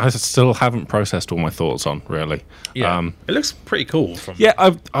that I still haven't processed all my thoughts on, really. Yeah, it looks pretty cool.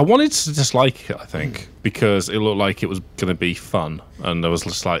 I wanted to dislike it, I think, because it looked like it was going to be fun, and I was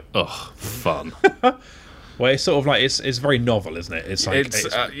just like, ugh, fun. Well, it's sort of like, it's very novel, isn't it?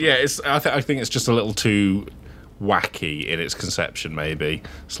 I think it's just a little too wacky in its conception, maybe.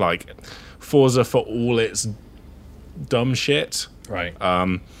 It's like Forza, for all its dumb shit, right,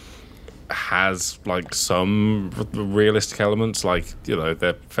 has like some realistic elements, like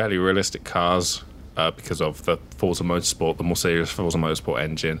they're fairly realistic cars because of the Forza Motorsport, the more serious Forza Motorsport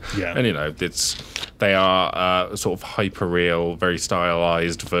engine, and they are sort of hyper real, very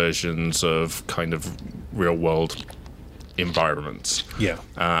stylized versions of kind of real world environments.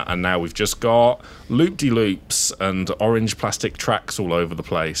 And now we've just got loop-de-loops and orange plastic tracks all over the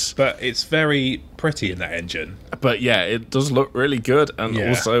place, but it's very pretty in that engine. But yeah, it does look really good, and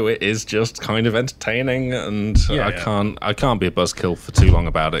also it is just kind of entertaining, and I can't be a buzzkill for too long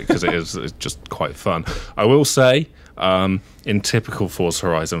about it, because it's just quite fun. I will say, in typical Forza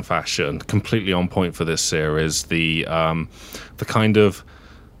Horizon fashion, completely on point for this series, the kind of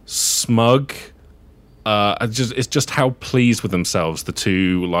smug, it's just how pleased with themselves the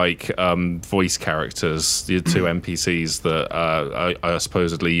two voice characters, the two NPCs that are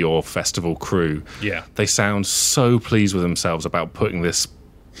supposedly your festival crew. Yeah, they sound so pleased with themselves about putting this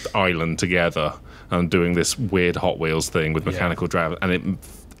island together and doing this weird Hot Wheels thing with mechanical drive, and it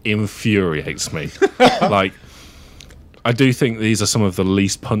infuriates me. I do think these are some of the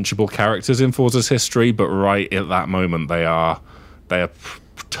least punchable characters in Forza's history, but right at that moment they are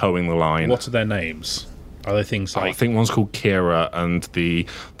towing the line. What are their names? Are they things like... I think one's called Kira, and the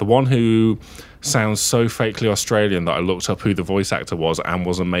one who sounds so fakely Australian that I looked up who the voice actor was and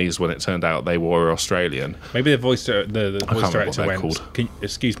was amazed when it turned out they were Australian. Maybe the voice director went,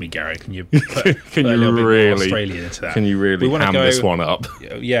 excuse me, Gary, can you put, can a you little really bit more Australian into that? Can you really ham this one up?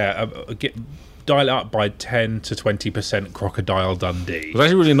 Yeah, dial it up by 10 to 20% Crocodile Dundee. I was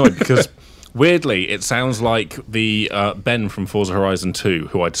actually really annoyed because... weirdly, it sounds like the Ben from Forza Horizon 2,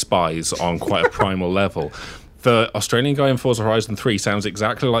 who I despise on quite a primal level. The Australian guy in Forza Horizon 3 sounds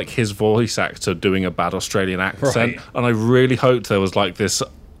exactly like his voice actor doing a bad Australian accent. Right. And I really hoped there was this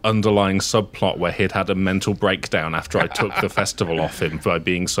underlying subplot where he'd had a mental breakdown after I took the festival off him by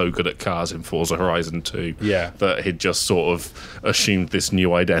being so good at cars in Forza Horizon 2. Yeah. That he'd just sort of assumed this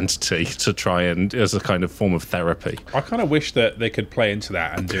new identity to try and, as a kind of form of therapy. I kind of wish that they could play into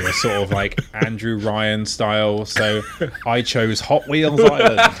that and do a sort of Andrew Ryan style. So I chose Hot Wheels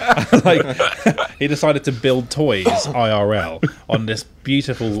Island. He decided to build toys IRL on this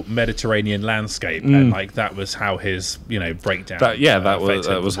beautiful Mediterranean landscape, and that was how his breakdown. That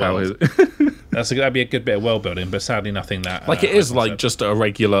was how his. That'd be a good bit of world building, but sadly nothing that. It is just a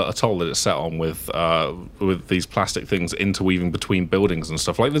regular atoll that it's set on with these plastic things interweaving between buildings and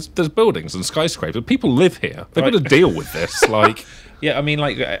stuff. There's buildings and skyscrapers. People live here. They've got to deal with this. Yeah, I mean,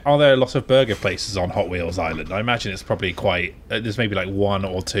 are there a lot of burger places on Hot Wheels Island? I imagine it's probably quite... there's maybe one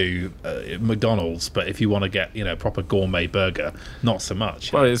or two McDonald's, but if you want to get, proper gourmet burger, not so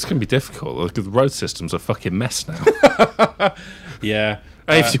much. Well, it's going to be difficult. The road system's a fucking mess now. Yeah.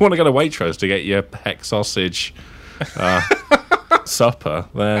 Hey, if you want to go to Waitrose to get your heck sausage supper,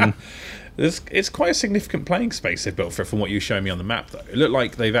 then... It's quite a significant playing space they've built for it, from what you showed me on the map, though. It looked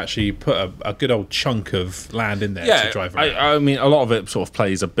like they've actually put a good old chunk of land in there to drive around. I mean, a lot of it sort of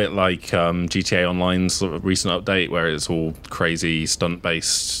plays a bit like GTA Online's sort of recent update, where it's all crazy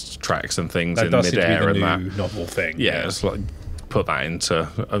stunt-based tracks and things in mid-air and that. Novel thing. Yeah, it's put that into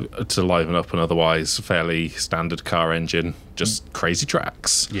to liven up an otherwise fairly standard car engine, just crazy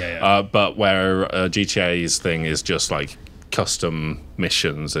tracks. Yeah. But where GTA's thing is just custom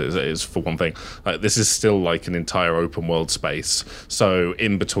missions is for one thing. This is still an entire open world space, so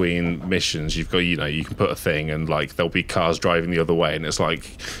in between missions you've got you can put a thing and there'll be cars driving the other way, and it's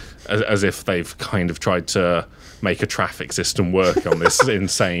as if they've kind of tried to make a traffic system work on this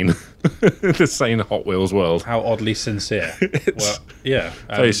insane Hot Wheels world. How oddly sincere. Well, yeah.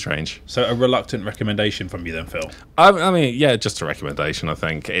 Very strange. So a reluctant recommendation from you then, Phil? I mean, yeah, just a recommendation, I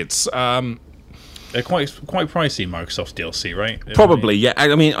think. It's... They're quite pricey, Microsoft DLC, right? Probably, yeah.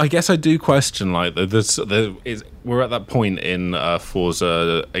 I mean, I guess I do question, like, we're at that point in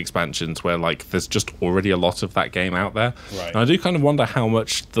Forza expansions where, like, there's just already a lot of that game out there. Right. And I do kind of wonder how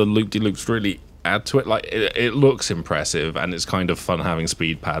much the loop-de-loops really add to it. Like, it looks impressive, and it's kind of fun having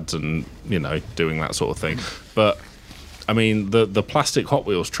speed pads and, you know, doing that sort of thing. But... I mean, the plastic Hot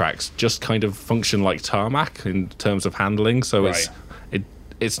Wheels tracks just kind of function like tarmac in terms of handling, so right.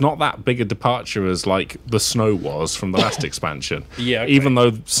 It's not that big a departure as like the snow was from the last expansion. Yeah, okay. Even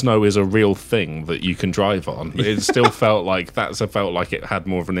though snow is a real thing that you can drive on, it still felt like it had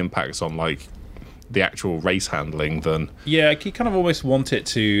more of an impact on like the actual race handling than... Yeah, you kind of almost want it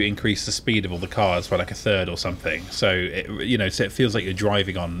to increase the speed of all the cars by like a third or something. So it feels like you're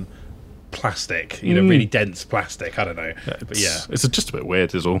driving on plastic, really dense plastic. I don't know, but yeah, it's just a bit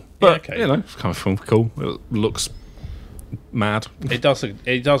weird, is all. But yeah, okay. It's kind of fun, cool. It looks mad. It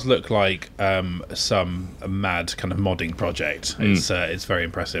does look like some mad kind of modding project. It's very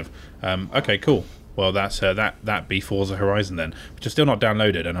impressive. Okay, cool. Well, that's that be Forza Horizon then, which is still not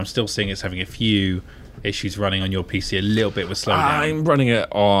downloaded, and I'm still seeing it's having a few issues running on your PC a little bit with slowdown. I'm running it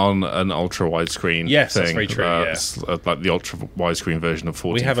on an ultra widescreen. Yes, thing. that's very true. Like the ultra widescreen version of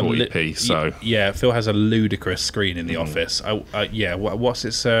 1440p. So yeah, Phil has a ludicrous screen in the office. What's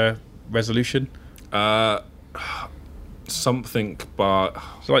its resolution? Something by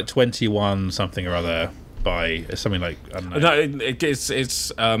it's like 21 something or other by something like, I don't know. No, it's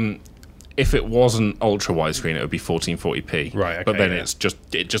if it wasn't ultra widescreen, it would be 1440p. Right. Okay, but then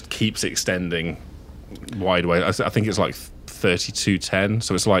it just keeps extending wide away. I think it's like 3210,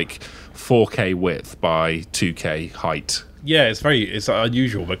 so it's like 4K width by 2K height. Yeah, it's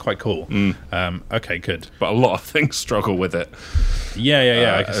unusual but quite cool. Okay, good. But a lot of things struggle with it.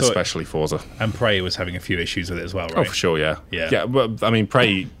 Yeah. Especially Forza. And Prey was having a few issues with it as well, right? Oh, for sure, yeah. Yeah, but I mean,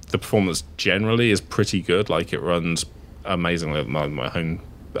 Prey, the performance generally is pretty good. Like, it runs amazingly on my home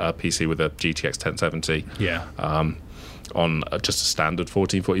PC with a GTX 1070. Yeah. On just a standard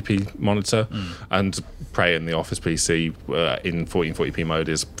 1440p monitor. And Prey in the Office PC in 1440p mode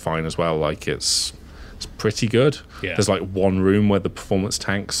is fine as well. Like, it's pretty good. Yeah. There's like one room where the performance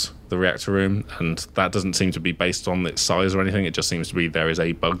tanks, the reactor room, and that doesn't seem to be based on its size or anything. It just seems to be there is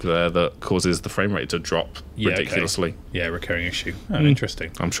a bug there that causes the frame rate to drop ridiculously. Okay. Yeah, recurring issue.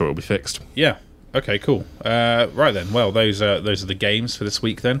 Interesting. I'm sure it'll be fixed. Yeah. Okay, cool. Right then. Well, those are the games for this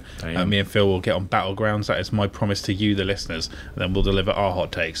week then. Me and Phil will get on Battlegrounds. That is my promise to you, the listeners. And then we'll deliver our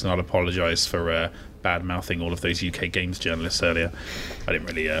hot takes, and I'll apologise for bad-mouthing all of those UK games journalists earlier. I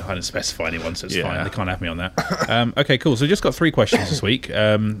didn't specify anyone, so it's fine. They can't have me on that. Okay, cool. So we've just got 3 questions this week.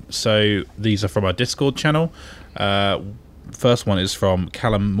 So these are from our Discord channel. First one is from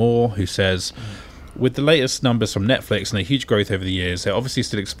Callum Moore, who says... With the latest numbers from Netflix and the huge growth over the years, they're obviously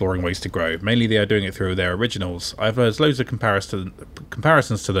still exploring ways to grow. Mainly they are doing it through their originals. I've heard loads of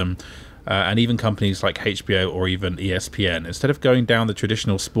comparisons to them, and even companies like HBO or even ESPN. Instead of going down the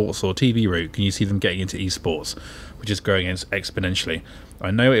traditional sports or TV route, can you see them getting into esports, which is growing exponentially? I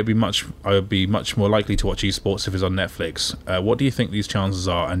know I would be much more likely to watch esports if it's on Netflix. What do you think these chances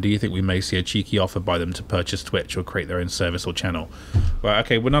are, and do you think we may see a cheeky offer by them to purchase Twitch or create their own service or channel? Well,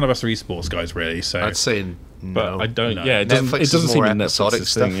 okay, well, none of us are esports guys, really. So I'd say no. But I don't. No. Yeah, it doesn't seem episodic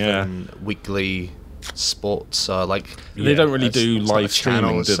stuff thing, yeah. than weekly sports. Like they don't really do live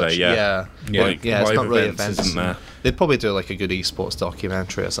streaming, do they? Yeah. It's not really events. Isn't there? They'd probably do like a good esports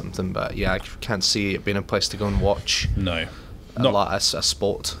documentary or something, but yeah, I can't see it being a place to go and watch. No. A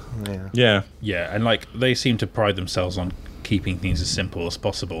sport. Yeah, and like they seem to pride themselves on keeping things as simple as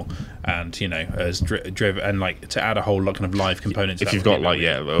possible, and as driven, and like to add a whole lot of live components. If you've got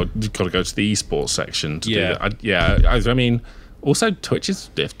you've got to go to the esports section to do that. I mean, also Twitch is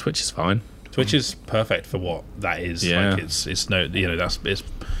fine. Twitch is perfect for what that is. Yeah. Like it's no, it's.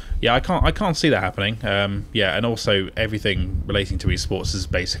 Yeah, I can't see that happening. And also everything relating to esports is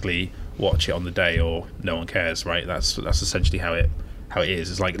basically watch it on the day or no one cares, right? That's essentially how it is.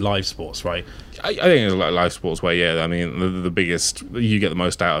 It's like live sports, right? I think it's like live sports where, I mean, the biggest, you get the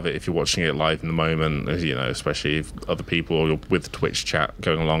most out of it if you're watching it live in the moment, especially if other people or you're with Twitch chat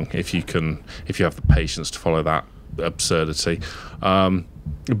going along, if you have the patience to follow that absurdity.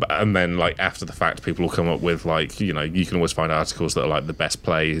 And then like after the fact people will come up with you can always find articles that are like the best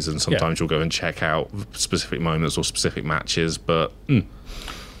plays, and sometimes you'll go and check out specific moments or specific matches, but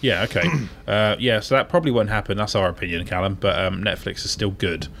yeah, okay. So that probably won't happen. That's our opinion, Callum, but Netflix is still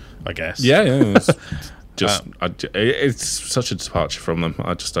good, I guess. Yeah. it's such a departure from them.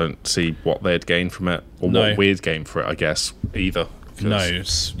 I just don't see what they'd gain from it, or what we'd gain for it, I guess, either. No,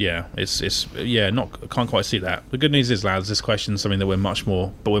 it's not. Can't quite see that. The good news is, lads, this question is something that we're much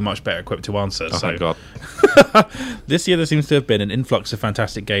better equipped to answer. Oh, thank God. This year there seems to have been an influx of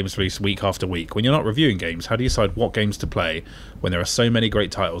fantastic games released week after week. When you're not reviewing games, how do you decide what games to play when there are so many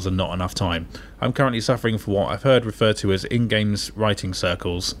great titles and not enough time? I'm currently suffering from what I've heard referred to as in-games writing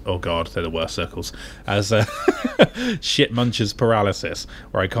circles. Oh God, they're the worst circles. As shit munchers paralysis,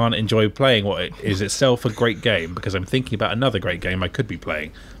 where I can't enjoy playing what is itself a great game because I'm thinking about another great game I could be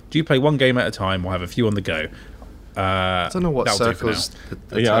playing. Do you play one game at a time or have a few on the go? I don't know what circles.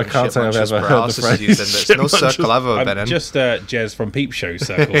 I can't say I've ever heard the phrase. There's no circle I've ever been in. Just Jez from Peep Show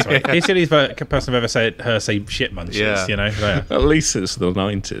circles. Right? He's the only person I've ever heard her say shit munches. Yeah. You know, at least it's the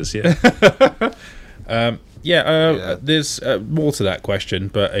 90s. Yeah. There's more to that question,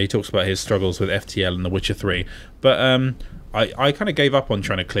 but he talks about his struggles with FTL and The Witcher 3. But I kind of gave up on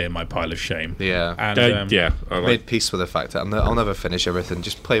trying to clear my pile of shame. Yeah. And, I made peace with the fact that I'll never finish everything.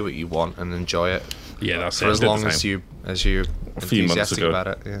 Just play what you want and enjoy it. Yeah, that's for it. as long as you a few months ago about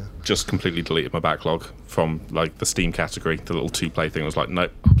it. Yeah. Just completely deleted my backlog from like the Steam category. The little 2-play thing was like,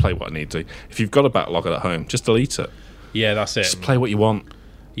 nope, I'll play what I need to. If you've got a backlog at home, just delete it. Yeah, that's it. Just play what you want.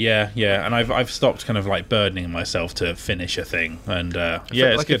 Yeah, and I've stopped kind of like burdening myself to finish a thing, and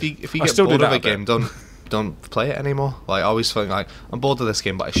it's like good. If you get bored of a game, don't play it anymore. Like I always feel like I'm bored of this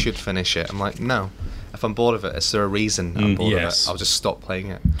game, but I should finish it. I'm like, no. If I'm bored of it, is there a reason I'm bored of it? I'll just stop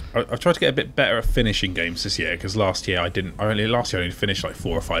playing it. I've tried to get a bit better at finishing games this year because last year I only finished like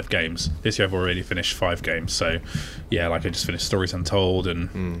 4 or 5 games. This year I've already finished 5 games. So yeah, like I just finished Stories Untold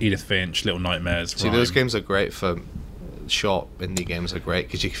and Edith Finch, Little Nightmares. See, those games are great for short indie games. Are great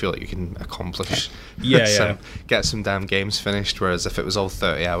because you feel like you can accomplish get some damn games finished. Whereas if it was all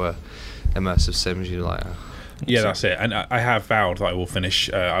 30-hour immersive sims, you're like. That's it. And I have vowed that I will finish.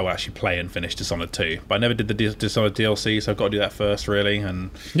 I will actually play and finish Dishonored 2, but I never did the Dishonored DLC, so I've got to do that first, really. And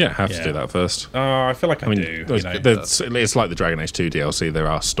have to do that first. I feel like I do. It's like the Dragon Age 2 DLC. There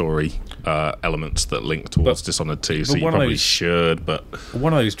are story elements that link towards Dishonored 2, so you probably should. But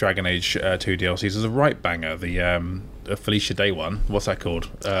one of those Dragon Age 2 DLCs is a right banger. The Felicia Day one. What's that called?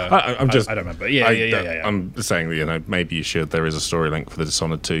 I don't remember. Yeah. I'm saying that maybe you should. There is a story link for the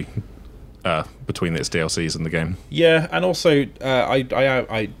Dishonored 2. Between its DLCs and the game. Yeah, and also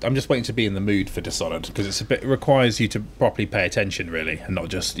I'm just waiting to be in the mood for Dishonored because it requires you to properly pay attention, really, and not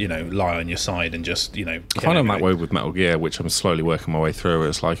just lie on your side and just kind of that way with Metal Gear, which I'm slowly working my way through.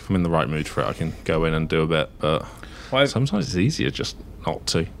 It's like if I'm in the right mood for it, I can go in and do a bit, but sometimes it's easier just not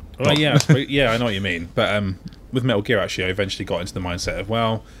to. Well, I know what you mean, but with Metal Gear, actually, I eventually got into the mindset of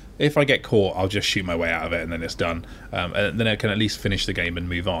if I get caught, I'll just shoot my way out of it, and then it's done. And then I can at least finish the game and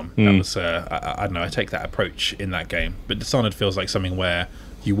move on. That was, I don't know, I take that approach in that game. But Dishonored feels like something where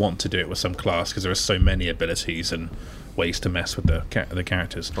you want to do it with some class because there are so many abilities and ways to mess with the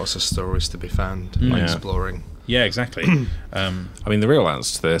characters. Lots of stories to be found by exploring. Yeah, exactly. I mean, the real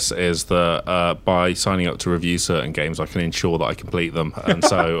answer to this is that by signing up to review certain games, I can ensure that I complete them, and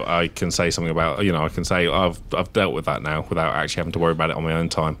so I can say something about, I can say I've dealt with that now without actually having to worry about it on my own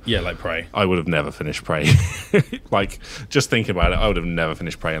time. Yeah, like Prey. I would have never finished Prey. Like, just thinking about it, I would have never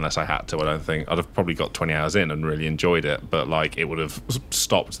finished Prey unless I had to. I don't think I'd have probably got 20 hours in and really enjoyed it, but like it would have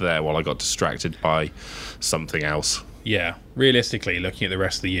stopped there while I got distracted by something else. Yeah, realistically, looking at the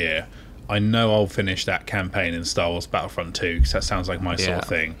rest of the year, I know I'll finish that campaign in Star Wars Battlefront 2 because that sounds like my sort of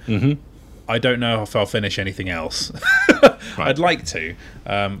thing. Mm-hmm. I don't know if I'll finish anything else. Right. I'd like to,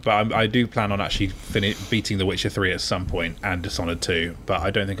 but I do plan on actually beating The Witcher 3 at some point and Dishonored 2, but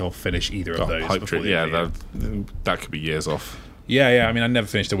I don't think I'll finish either of those. That could be years off. Yeah. I mean, I never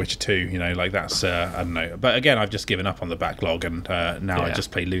finished The Witcher 2. That's I don't know. But again, I've just given up on the backlog, and now I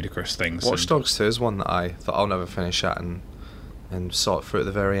just play ludicrous things. Watch Dogs 2 is one that I thought I'll never finish at, and saw it through at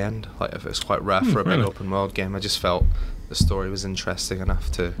the very end. Like, if it's quite rare for a big open world game, I just felt the story was interesting enough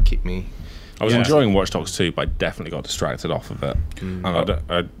to keep me. I was enjoying Watch Dogs 2, but I definitely got distracted off of it. And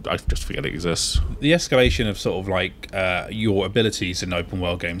I just forget it exists. The escalation of sort of like your abilities in open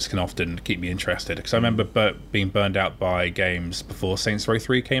world games can often keep me interested, because I remember being burned out by games before Saints Row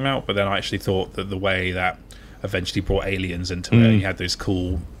 3 came out, but then I actually thought that the way that eventually brought aliens into it, and you had those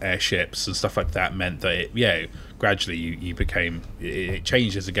cool airships and stuff like that, meant that gradually you became, it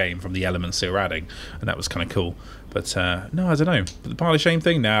changed as a game from the elements they were adding, and that was kind of cool. But no, I don't know, the pile of shame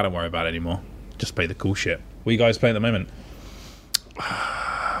thing, don't worry about it anymore. Just play the cool shit. What are you guys playing at the moment?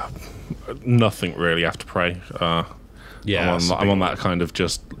 Nothing really after Prey. I'm on that kind of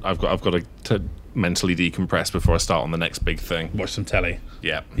just I've got to mentally decompress before I start on the next big thing. Watch some telly.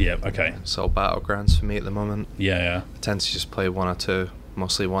 Yeah. Yeah. Okay. It's all Battlegrounds for me at the moment. Yeah. I tend to just play one or two,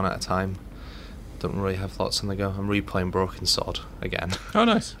 mostly one at a time. Don't really have lots on the go. I'm replaying Broken Sword again. Oh,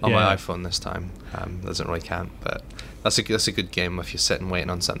 nice. On my iPhone this time. Doesn't really count, but that's a good game if you're sitting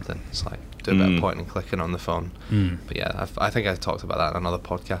waiting on something. It's like do a bit of pointing and clicking on the phone. But yeah, I think I talked about that in another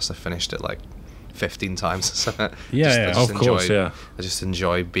podcast. I finished it like 15 times. Of course. I just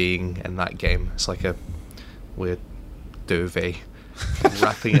enjoy being in that game. It's like a weird duvet.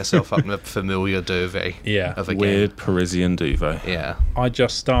 Wrapping yourself up in a familiar duvet of a weird game. Parisian duvet. Yeah. I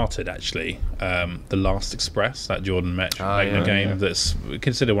just started actually The Last Express, that Jordan Metch game that's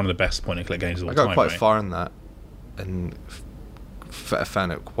considered one of the best point and click games of all time. I got quite far in that and I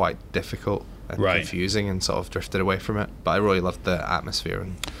found it quite difficult and confusing and sort of drifted away from it, but I really loved the atmosphere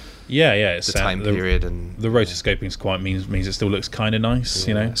and it's the time period, and the rotoscoping means it still looks kind of nice.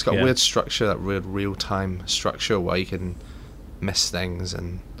 You know, it's got weird structure, that weird real time structure where you can miss things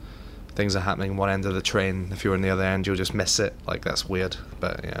and things are happening one end of the train. If you're on the other end, you'll just miss it. Like, that's weird,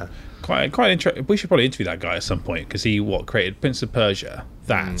 but yeah, quite interesting. We should probably interview that guy at some point because he created Prince of Persia,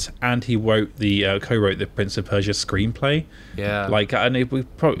 and he wrote the co-wrote the Prince of Persia screenplay. Yeah, like, and it was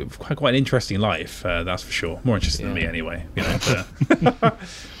probably quite an interesting life. That's for sure. More interesting than me anyway. You know. But,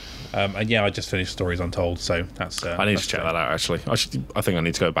 and yeah, I just finished Stories Untold, so that's. I need to check that out. Actually, I think I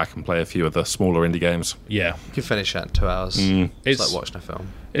need to go back and play a few of the smaller indie games. Yeah, you can finish that in 2 hours. It's like watching a film.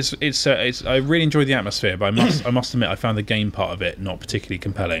 It's. I really enjoyed the atmosphere, but I must admit I found the game part of it not particularly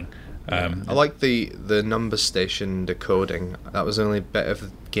compelling. I like the number station decoding. That was the only bit of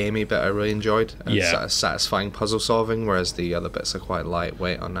gamey bit I really enjoyed. And satisfying puzzle solving, whereas the other bits are quite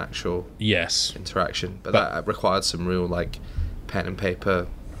lightweight on actual interaction. But that required some real like pen and paper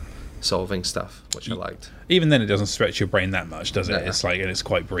solving stuff, which I liked. Even then, it doesn't stretch your brain that much, does it? It's like, and it's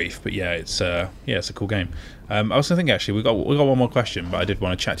quite brief, but it's a cool game. I was thinking actually we got one more question, but I did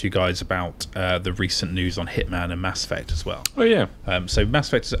want to chat to you guys about the recent news on Hitman and Mass Effect as well. Oh yeah. So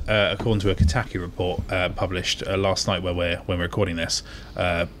Mass Effect, according to a Kotaku report published last night, when we're recording this,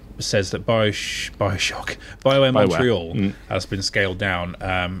 says that BioWare Montreal has been scaled down,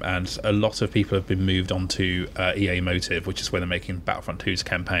 and a lot of people have been moved onto EA Motive, which is where they're making Battlefront 2's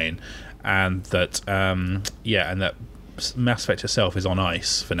campaign, and that Mass Effect itself is on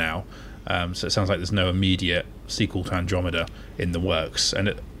ice for now. So it sounds like there's no immediate sequel to Andromeda in the works.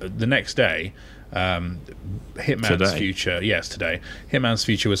 And the next day, Hitman's future, today, Hitman's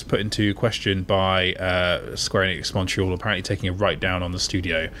future was put into question by Square Enix Montreal, apparently taking a write down on the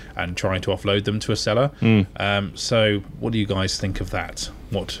studio and trying to offload them to a seller. So what do you guys think of that?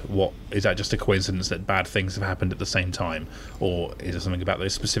 What is that, just a coincidence that bad things have happened at the same time, or is there something about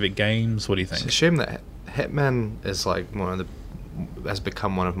those specific games? What do you think? It's a shame that Hitman is like has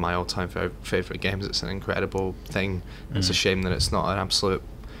become one of my all-time favorite games. It's an incredible thing. It's a shame that it's not an absolute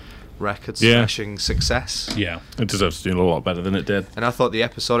record-smashing success. Yeah, it deserves to do a lot better than it did. And I thought the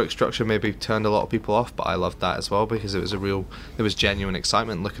episodic structure maybe turned a lot of people off, but I loved that as well, because there was genuine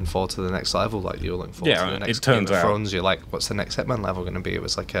excitement, looking forward to the next level. Like, you're looking forward to the next Game of Thrones. You're like, what's the next Hitman level going to be? It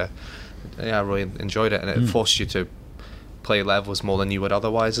was like I really enjoyed it, and it forced you to play levels more than you would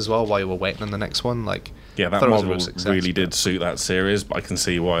otherwise as well while you were waiting on the next one. Like, that model really did suit that series, but I can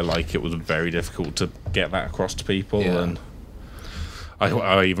see why it was very difficult to get that across to people. And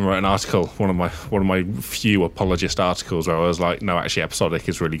I even wrote an article, one of my few apologist articles, where I was like, no, actually episodic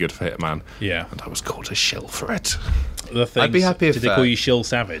is really good for Hitman. Yeah. And I was called a shill for it. I'd be happy if did they call you Shill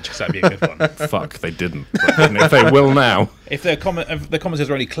Savage? Because that'd be a good one. Fuck, they didn't. But if they will now. If the commenters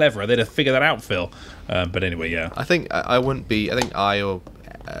are really clever, they'd have figured that out, Phil. But anyway, I think I wouldn't be. I think IO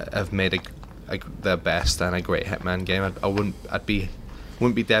have made their best and a great Hitman game. I wouldn't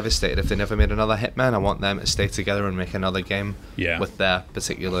be devastated if they never made another Hitman. I want them to stay together and make another game with their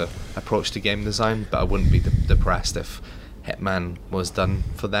particular approach to game design. But I wouldn't be depressed if Hitman was done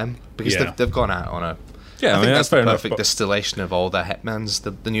for them, because they've gone out on a. Yeah, I think that's the perfect distillation of all their Hitmans,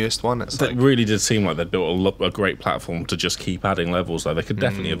 the newest one. It really did seem like they built a great platform to just keep adding levels, though. They could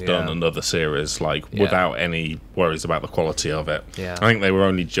definitely have done another series without any worries about the quality of it. Yeah. I think they were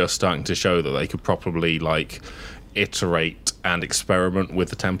only just starting to show that they could properly iterate and experiment with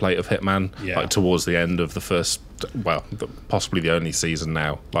the template of Hitman towards the end of the first, possibly the only season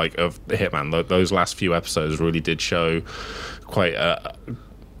now of Hitman. Those last few episodes really did show quite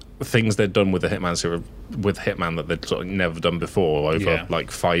things they'd done with the Hitman series, with Hitman, that they'd sort of never done before over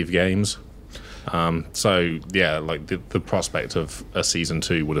 5 games. The prospect of a season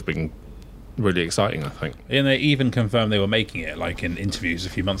 2 would have been really exciting, I think. And they even confirmed they were making it, like in interviews a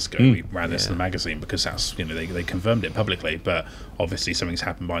few months ago. We ran this in the magazine because that's, they confirmed it publicly, but obviously something's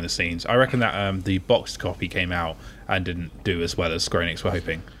happened behind the scenes. I reckon that the boxed copy came out and didn't do as well as Square Enix were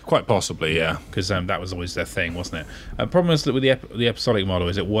hoping. Quite possibly, yeah. Because that was always their thing, wasn't it? The problem is that with the episodic model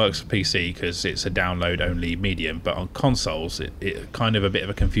is it works for PC because it's a download-only medium, but on consoles, it kind of a bit of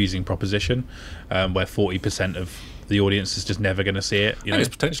a confusing proposition, where 40% of the audience is just never going to see it. It's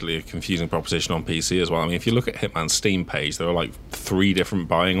potentially a confusing proposition on PC as well. I mean, if you look at Hitman's Steam page, there are like 3 different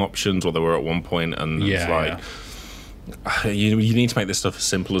buying options, or there were at one point, and it's like you need to make this stuff as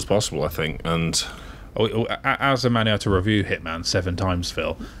simple as possible, I think. And as a man who had to review Hitman 7 times,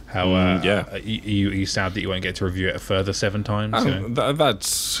 Phil, how you sad that you won't get to review it a further 7 times?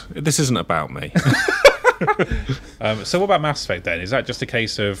 This isn't about me. So what about Mass Effect then? Is that just a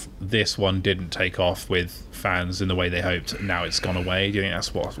case of this one didn't take off with fans in the way they hoped, and now it's gone away? Do you think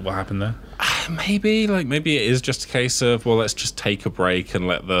that's what happened there? Maybe it is just a case of, well, let's just take a break and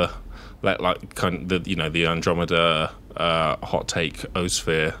let the Andromeda hot take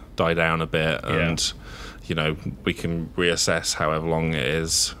Osphere die down a bit, and we can reassess however long it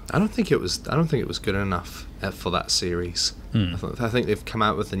is. I don't think it was good enough for that series. I think they've come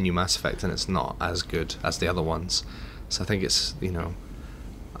out with the new Mass Effect and it's not as good as the other ones. So I think it's, I don't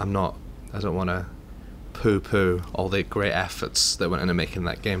want to poo-poo all the great efforts that went into making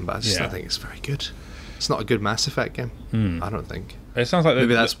that game, but I don't think it's very good. It's not a good Mass Effect game. I don't think. It sounds like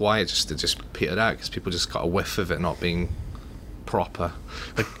maybe that's why it just petered out, because people just got a whiff of it not being proper.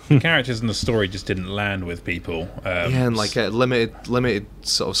 The characters and the story just didn't land with people. And like a limited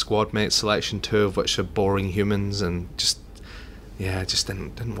sort of squad mate selection, 2 of which are boring humans, and it just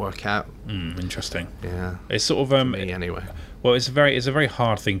didn't work out. Interesting. Yeah, it's sort of me anyway. Well, it's a very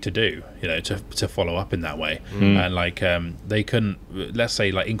hard thing to do, to follow up in that way. And like they couldn't, let's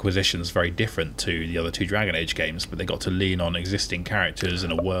say like Inquisition's very different to the other 2 Dragon Age games, but they got to lean on existing characters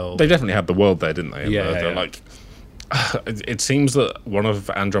in a world. They definitely had the world there, didn't they? Yeah. Like, it seems that one of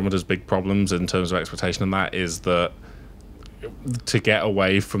Andromeda's big problems in terms of exploitation and that is that to get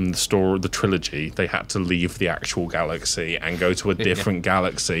away from the trilogy, they had to leave the actual galaxy and go to a different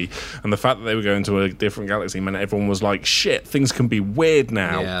galaxy. And the fact that they were going to a different galaxy meant everyone was like, shit, things can be weird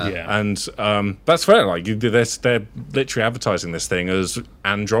now. Yeah. And that's fair. Like, they're literally advertising this thing as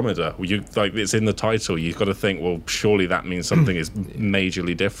Andromeda. It's in the title. You've got to think, well, surely that means something is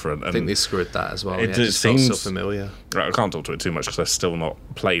majorly different. And I think they screwed that as well. It seems so familiar. Right, I can't talk to it too much because I've still not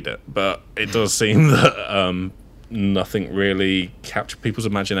played it, but it does seem that nothing really captured people's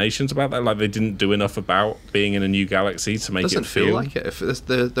imaginations about that. Like, they didn't do enough about being in a new galaxy to make it feel like it. If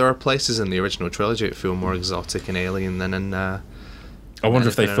there are places in the original trilogy that feel more exotic and alien than in I wonder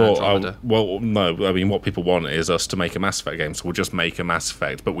if they thought, well, no, I mean, what people want is us to make a Mass Effect game, so we'll just make a Mass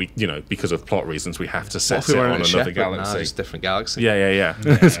Effect, but we, because of plot reasons, we have to set it on another galaxy. It's a different galaxy. Yeah.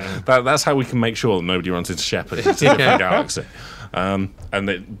 That's how we can make sure that nobody runs into Shepard. It's a different galaxy.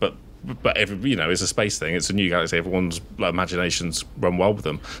 But it's a space thing. It's a new galaxy. Everyone's imaginations run well with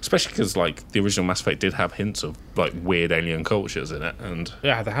them, especially because the original Mass Effect did have hints of weird alien cultures in it, and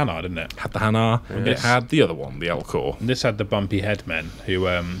it had the Hanar, didn't it? Had the Hanar. It had the other one, the Elcor. And this had the bumpy head men who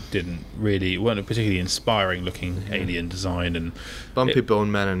weren't a particularly inspiring looking alien design, and bumpy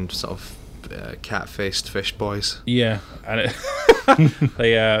bone men and sort of cat-faced fish boys. Yeah, and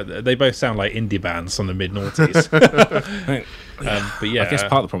they both sound like indie bands from the mid-noughties. But yeah, I guess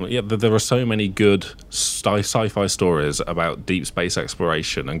part of the problem, there are so many good sci-fi stories about deep space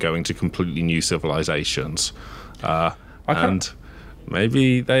exploration and going to completely new civilizations, and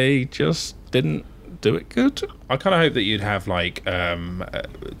maybe they just didn't do it good. I kind of hope that you'd have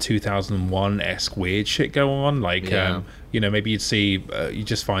 2001-esque weird shit go on, maybe you'd see you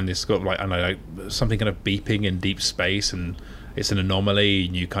just find this sort of something kind of beeping in deep space, and it's an anomaly,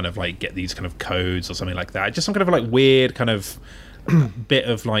 and you kind of get these kind of codes or something like that. Just some kind of weird kind of bit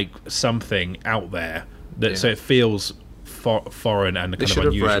of something out there that so it feels foreign and kind of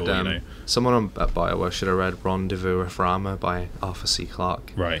unusual. Someone at BioWare should have read Rendezvous with Rama by Arthur C.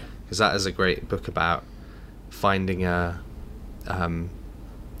 Clarke. Right. Because that is a great book about finding a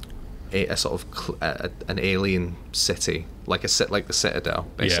sort of an alien city, like the Citadel,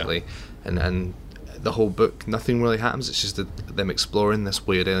 basically, and the whole book, nothing really happens. It's just them exploring this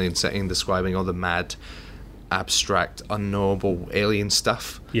weird alien setting, describing all the mad, abstract, unknowable alien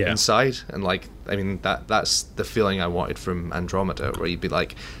stuff inside. And that's the feeling I wanted from Andromeda, where you'd be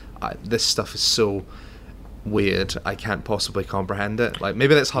like, this stuff is so weird, I can't possibly comprehend it.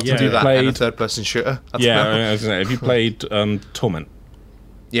 Maybe that's hard to do that in a third-person shooter. Have you played Torment?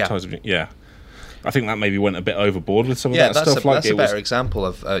 Yeah. I think that maybe went a bit overboard with some of that stuff. That's a better example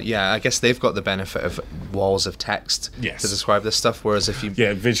of I guess they've got the benefit of walls of text to describe this stuff, whereas if you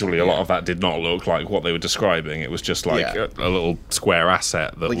visually a lot of that did not look like what they were describing. It was just like a little square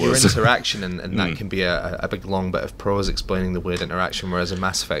asset that was your interaction, and that can be a big long bit of prose explaining the weird interaction, whereas in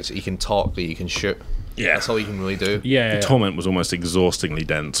Mass Effect you can talk but you can shoot. Yeah, that's all you can really do. The Torment was almost exhaustingly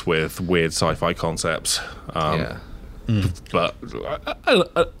dense with weird sci-fi concepts. But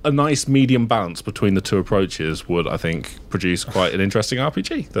a nice medium balance between the two approaches would, I think, produce quite an interesting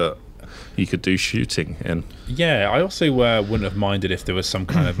RPG that you could do shooting in. Yeah, I also wouldn't have minded if there was some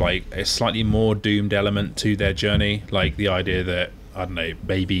kind of like a slightly more doomed element to their journey, like the idea that, I don't know,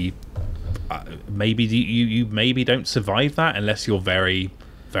 maybe you maybe don't survive that unless you're very,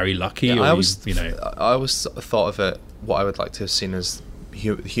 very lucky. I always thought of it. What I would like to have seen is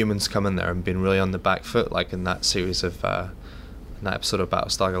humans come in there and been really on the back foot, like in that series of in that episode of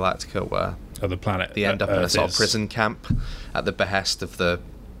Battlestar Galactica where the planet they end up in a sort of prison camp at the behest of the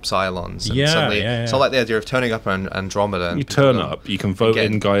Cylons, and suddenly so I like the idea of turning up on Andromeda. You turn up, you can vote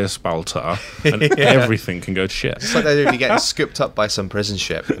in Gaius Baltar, and everything can go to shit. It's like the idea of you getting scooped up by some prison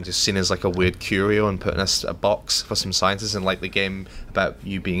ship and just seen as like a weird curio and put in a box for some scientists, and like the game about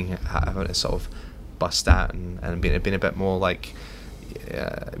you having to sort of bust out and being a bit more like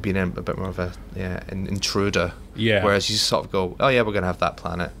being a bit more of an intruder. Whereas you sort of go, oh yeah, we're gonna have that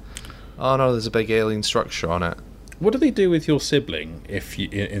planet. Oh no, there's a big alien structure on it. What do they do with your sibling if you,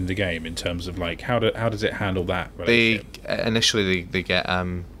 in the game, in terms of like how does it handle that relationship? They get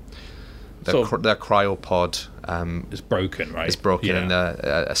their cryopod is broken, right? It's broken and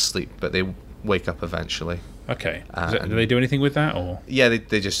they're asleep, but they wake up eventually. Okay. Do they do anything with that, or? Yeah,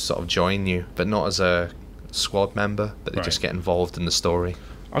 they just sort of join you, but not as a squad member, but they just get involved in the story.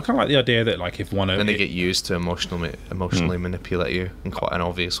 I kind of like the idea that like if one of then they get used to emotionally manipulate you in quite an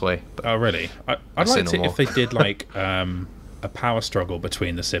obvious way. Oh really? I'd like to if they did like a power struggle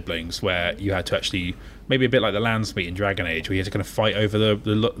between the siblings where you had to actually, maybe a bit like the Landsmeet in Dragon Age, where you had to kind of fight over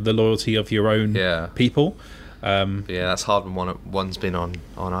the loyalty of your own people. That's hard when one's been on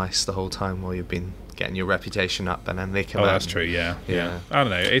ice the whole time while you've been getting your reputation up, and then they come out. That's true. Yeah. I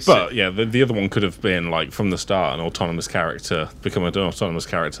don't know. The other one could have been like from the start an autonomous character, become an autonomous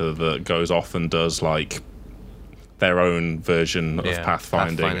character that goes off and does like their own version of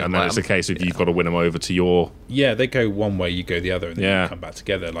pathfinding, and then it's a case of you've got to win them over to your. Yeah, they go one way, you go the other, and then you come back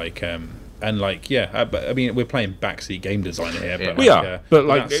together. Like and like but I mean we're playing backseat game designer here, but we are. But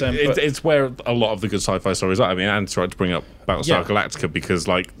like it's where a lot of the good sci-fi stories are. I mean, Anne's tried to bring up Battlestar Galactica because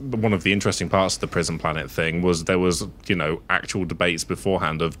like one of the interesting parts of the prison planet thing was there was actual debates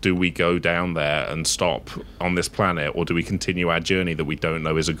beforehand of do we go down there and stop on this planet, or do we continue our journey that we don't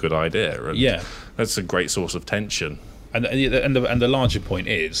know is a good idea? And that's a great source of tension. And the larger point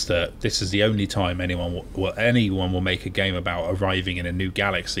is that this is the only time anyone will make a game about arriving in a new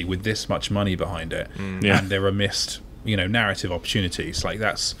galaxy with this much money behind it, and there are missed narrative opportunities. Like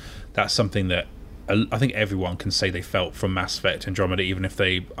that's something that I think everyone can say they felt from Mass Effect Andromeda, even if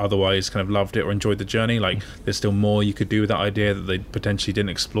they otherwise kind of loved it or enjoyed the journey. Like there's still more you could do with that idea that they potentially didn't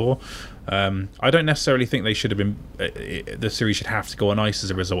explore. I don't necessarily think they should have been. The series should have to go on ice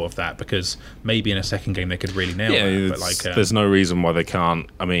as a result of that, because maybe in a second game they could really nail it. But like, there's no reason why they can't.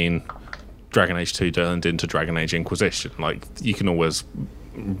 I mean, Dragon Age 2 turned into Dragon Age Inquisition. Like you can always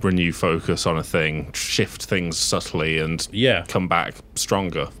renew focus on a thing, shift things subtly, and come back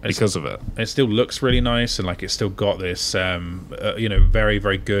stronger because of it. It still looks really nice, and like it's still got this very,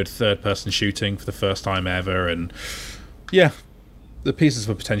 very good third-person shooting for the first time ever, and the pieces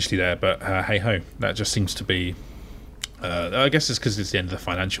were potentially there, but hey ho, that just seems to be I guess it's because it's the end of the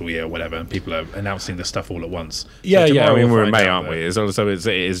financial year or whatever, and people are announcing this stuff all at once. I mean, we're in May, aren't we? So it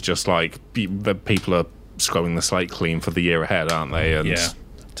is just like the people are scrubbing the slate clean for the year ahead, aren't they? And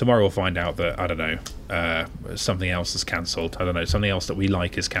tomorrow we'll find out that, I don't know, something else is cancelled. I don't know, something else that we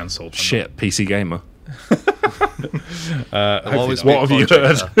like is cancelled. Shit, PC Gamer. What have you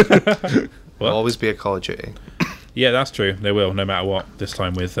heard? There'll always be a Call of Duty. Yeah, that's true. They will, no matter what. This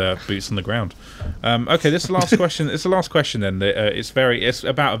time with boots on the ground. Okay, this is the last question. It's the last question. Then it's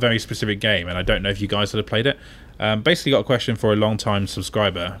about a very specific game, and I don't know if you guys have played it. Basically, got a question for a long-time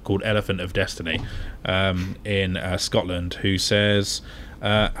subscriber called Elephant of Destiny in Scotland, who says,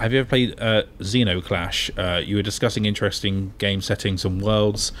 "Have you ever played Xenoclash? You were discussing interesting game settings and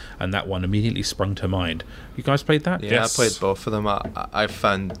worlds, and that one immediately sprung to mind. You guys played that?" Yeah, yes. I played both of them. I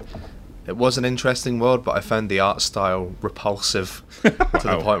found. It was an interesting world, but I found the art style repulsive to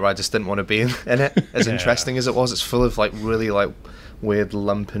the point where I just didn't want to be in it. As interesting as it was, it's full of like really like weird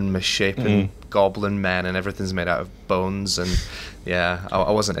lumping, misshapen goblin men, and everything's made out of bones. And yeah,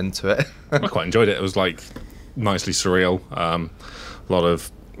 I wasn't into it. I quite enjoyed it. It was like nicely surreal. A lot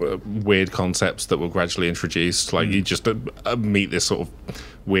of weird concepts that were gradually introduced. Like you just meet this sort of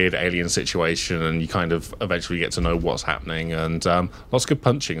weird alien situation, and you kind of eventually get to know what's happening. And lots of good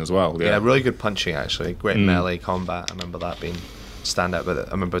punching as well. Yeah, really good punching actually. Great melee combat. I remember that being standout, but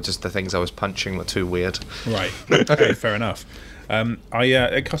I remember just the things I was punching were too weird. Right. Okay, fair enough.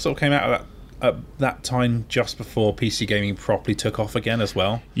 It sort of came out of that time just before PC gaming properly took off again as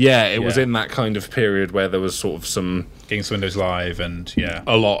well. Yeah, it was in that kind of period where there was sort of some Games Windows Live and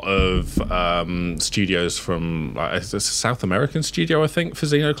a lot of studios from it's a South American studio, I think, for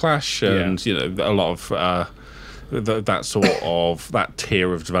Xenoclash, and you know, a lot of that sort of that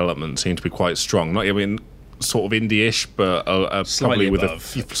tier of development seemed to be quite strong. Not even sort of indie-ish, but probably with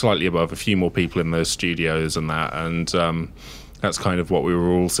slightly above, a few more people in those studios and that, and that's kind of what we were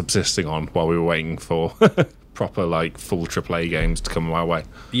all subsisting on while we were waiting for proper, like, full AAA games to come our way.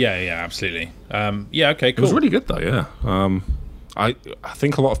 Yeah, absolutely. Okay, cool. It was really good, though, yeah. I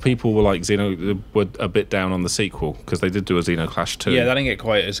think a lot of people were like were a bit down on the sequel, because they did do a Xenoclash 2. Yeah, that didn't get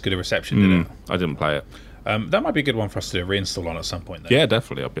quite as good a reception, did it? I didn't play it. That might be a good one for us to do a reinstall on at some point, though. Yeah,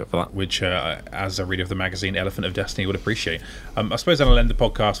 definitely, I'll be up for that. Which, as a reader of the magazine Elephant of Destiny, would appreciate. I suppose then I'll end the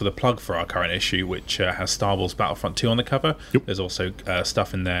podcast with a plug for our current issue, which has Star Wars Battlefront 2 on the cover. Yep. There's also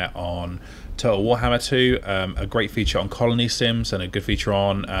stuff in there on Total Warhammer 2, a great feature on Colony Sims, and a good feature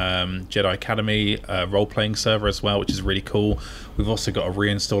on Jedi Academy role-playing server as well, which is really cool. We've also got a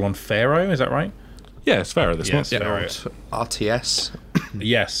reinstall on Pharaoh, is that right? Yeah, it's Pharaoh this month. Pharaoh. RTS.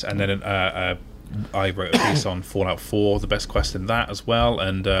 Yes, and then I wrote a piece on Fallout 4, the best quest in that as well,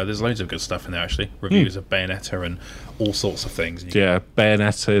 and there's loads of good stuff in there actually. Reviews of Bayonetta and all sorts of things. Yeah,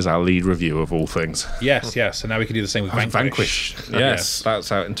 Bayonetta is our lead review of all things. Yes, and now we can do the same with Vanquish. Yes,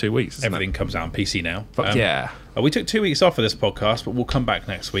 that's out in 2 weeks. Everything comes out on PC now. But we took 2 weeks off of this podcast, but we'll come back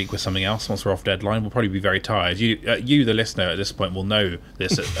next week with something else once we're off deadline. We'll probably be very tired. You, the listener, at this point will know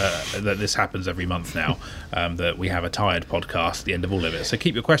this that this happens every month now, that we have a tired podcast at the end of all of it. So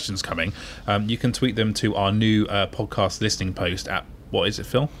keep your questions coming. You can tweet them to our new podcast listening post at, what is it,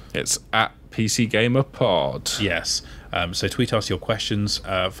 Phil? It's at PCGamerPod. Yes. So tweet us your questions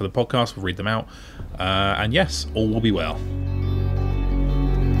for the podcast. We'll read them out. And yes, all will be well.